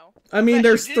wanted to know. I mean, But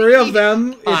there's you 3 didn't of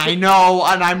them. I know,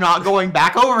 and I'm not going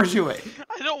back over to it.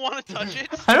 I don't want to touch it.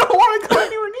 I don't want to go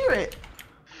anywhere near it.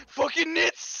 Fucking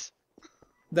nits!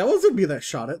 That wasn't me that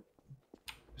shot it.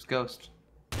 It's Ghost.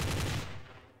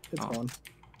 It's Oh. gone.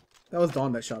 That was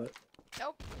Dawn that shot it.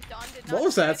 Nope, Dawn did not. What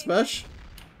was do that, anything. Spesh?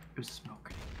 It was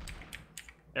smoke.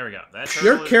 There we go. That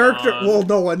Your turtle is character. gone. Well,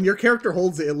 no, when your character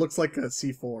holds it, it looks like a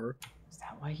C4. Is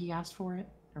that why he asked for it?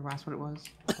 Or asked what it was?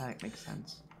 That makes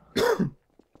sense.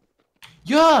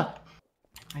 Yeah!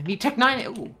 I need Tech 9.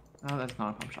 Ooh. Oh, that's not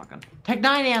a pump shotgun. Tech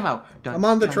 9 ammo! Dun, I'm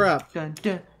on the dun, trap. Dun,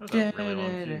 dun, That was a really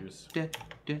long dun, fuse. dun,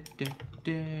 dun, dun,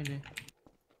 dun, dun.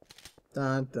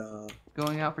 Dun, dun.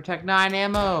 Going out for Tech 9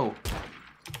 ammo!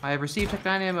 I have received Tech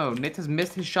 9 ammo. Nitz has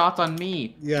missed his shots on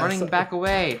me. Yes. Running back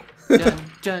away. Dun,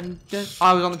 dun, dun. Oh,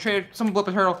 I was on the trader. Someone blew up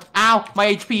the turtle. Ow!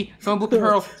 My HP! Someone blew up the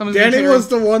turtle. Someone's in the Danny trader was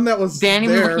the one that was Danny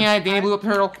was there. looking at it. Danny blew up the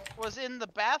turtle. Was in the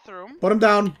bathroom. Put him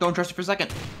down. Don't trust you for a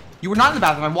second. You were not in the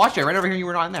bathroom. I'm watching it right over here. You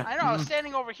were not in there. I know, I was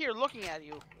standing over here looking at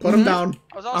you. Put him down.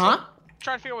 I was also Uh-huh.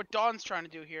 trying to figure out what Dawn's trying to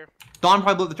do here. Dawn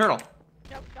probably blew up the turtle.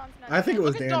 Nope, Dawn's not. I think it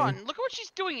was Look at Danny. Dawn. Look at what she's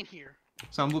doing in here.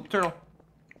 Someone blew up the turtle.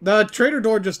 The trader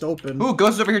door just opened. Ooh,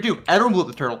 Ghost is over here too. Everyone blew up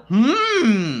the turtle.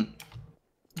 The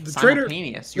trader.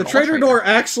 Simultaneous. The You're all trader traitor. door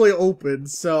actually opened.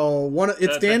 So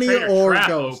it's The Danny trader or trap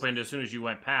Ghost. opened as soon as you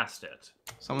went past it.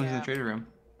 Someone's in Yeah. the trader room.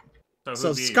 So, So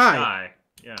who'd be Sky.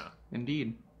 Yeah.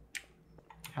 Indeed.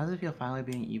 How does it feel finally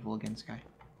being evil against Sky?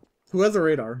 Who has a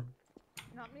radar?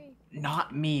 Not me.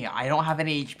 Not me. I don't have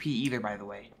any HP either, by the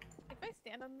way. If I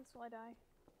stand on this, will I die?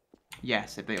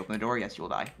 Yes, if they open the door, yes, you will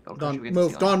die. They'll crush Dawn, you against the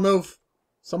move. ceiling. Dawn, move.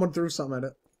 Someone threw something at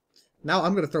it. Now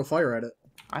I'm gonna throw fire at it.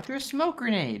 I threw a smoke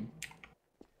grenade.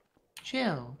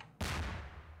 Chill.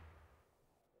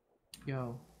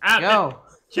 Yo. Ah, Yo.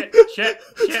 Shit, shit, shit.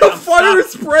 The I'm fire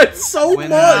stuck. spread so When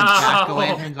the much.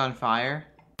 jack-o'-lantern's on fire.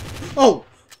 Oh,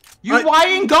 Why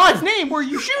in God's name were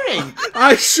you shooting?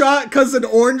 I shot because an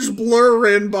orange blur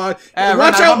ran by. Run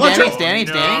Watch out, out! Watch Danny, out! Danny,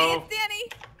 no. Danny. It's Danny!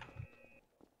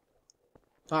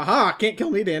 Aha! Can't kill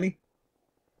me, Danny.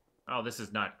 Oh, this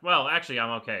is not. Well, actually,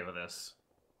 I'm okay with this.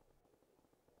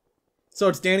 So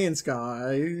it's Danny and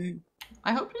Sky.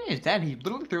 I hope Danny is dead. He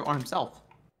literally threw it on himself.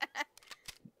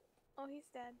 Oh, he's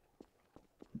dead.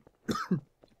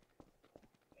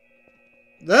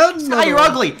 Then Sky, you're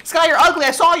ugly! Sky, you're ugly!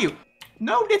 I saw you!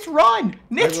 No, Nitz, run!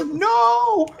 Nitz, will-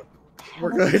 no!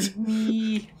 We're good. Help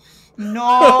me.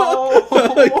 No!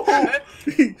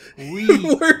 We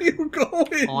Where are you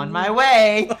going? on my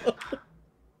way.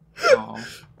 Oh.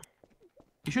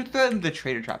 You should throw in the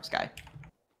trader trap, Sky.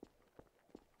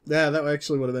 Yeah, that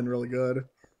actually would have been really good.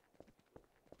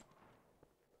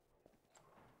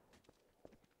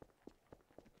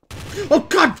 Oh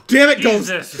god damn it, Ghost!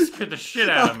 Jesus, you scared the shit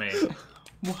out of me.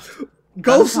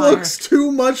 Ghost Gunfire. looks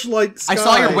too much like Sky. I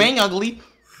saw your wing, ugly.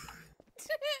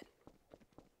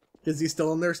 Is he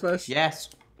still in there, Spesh? Yes.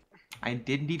 I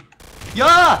did indeed.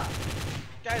 Yeah!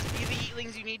 Guys, be the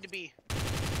eatlings you need to be.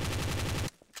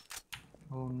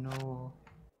 Oh no.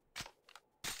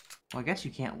 Well, I guess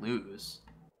you can't lose.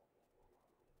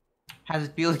 How does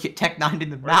it feel to get Tech 9 in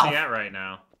the Where's mouth? he at right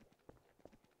now?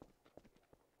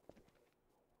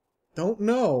 Don't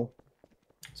know.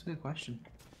 That's a good question.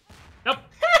 Nope.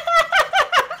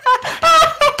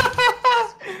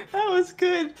 That was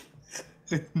good.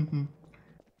 Dun,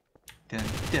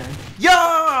 dun.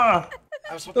 Yeah!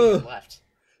 I was hoping you left.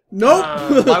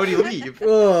 Nope. Why would he leave?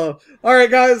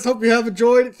 Alright, guys. Hope you have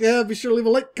enjoyed. If you have, be sure to leave a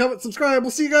like, comment, subscribe.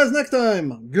 We'll see you guys next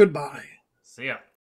time. Goodbye. See ya.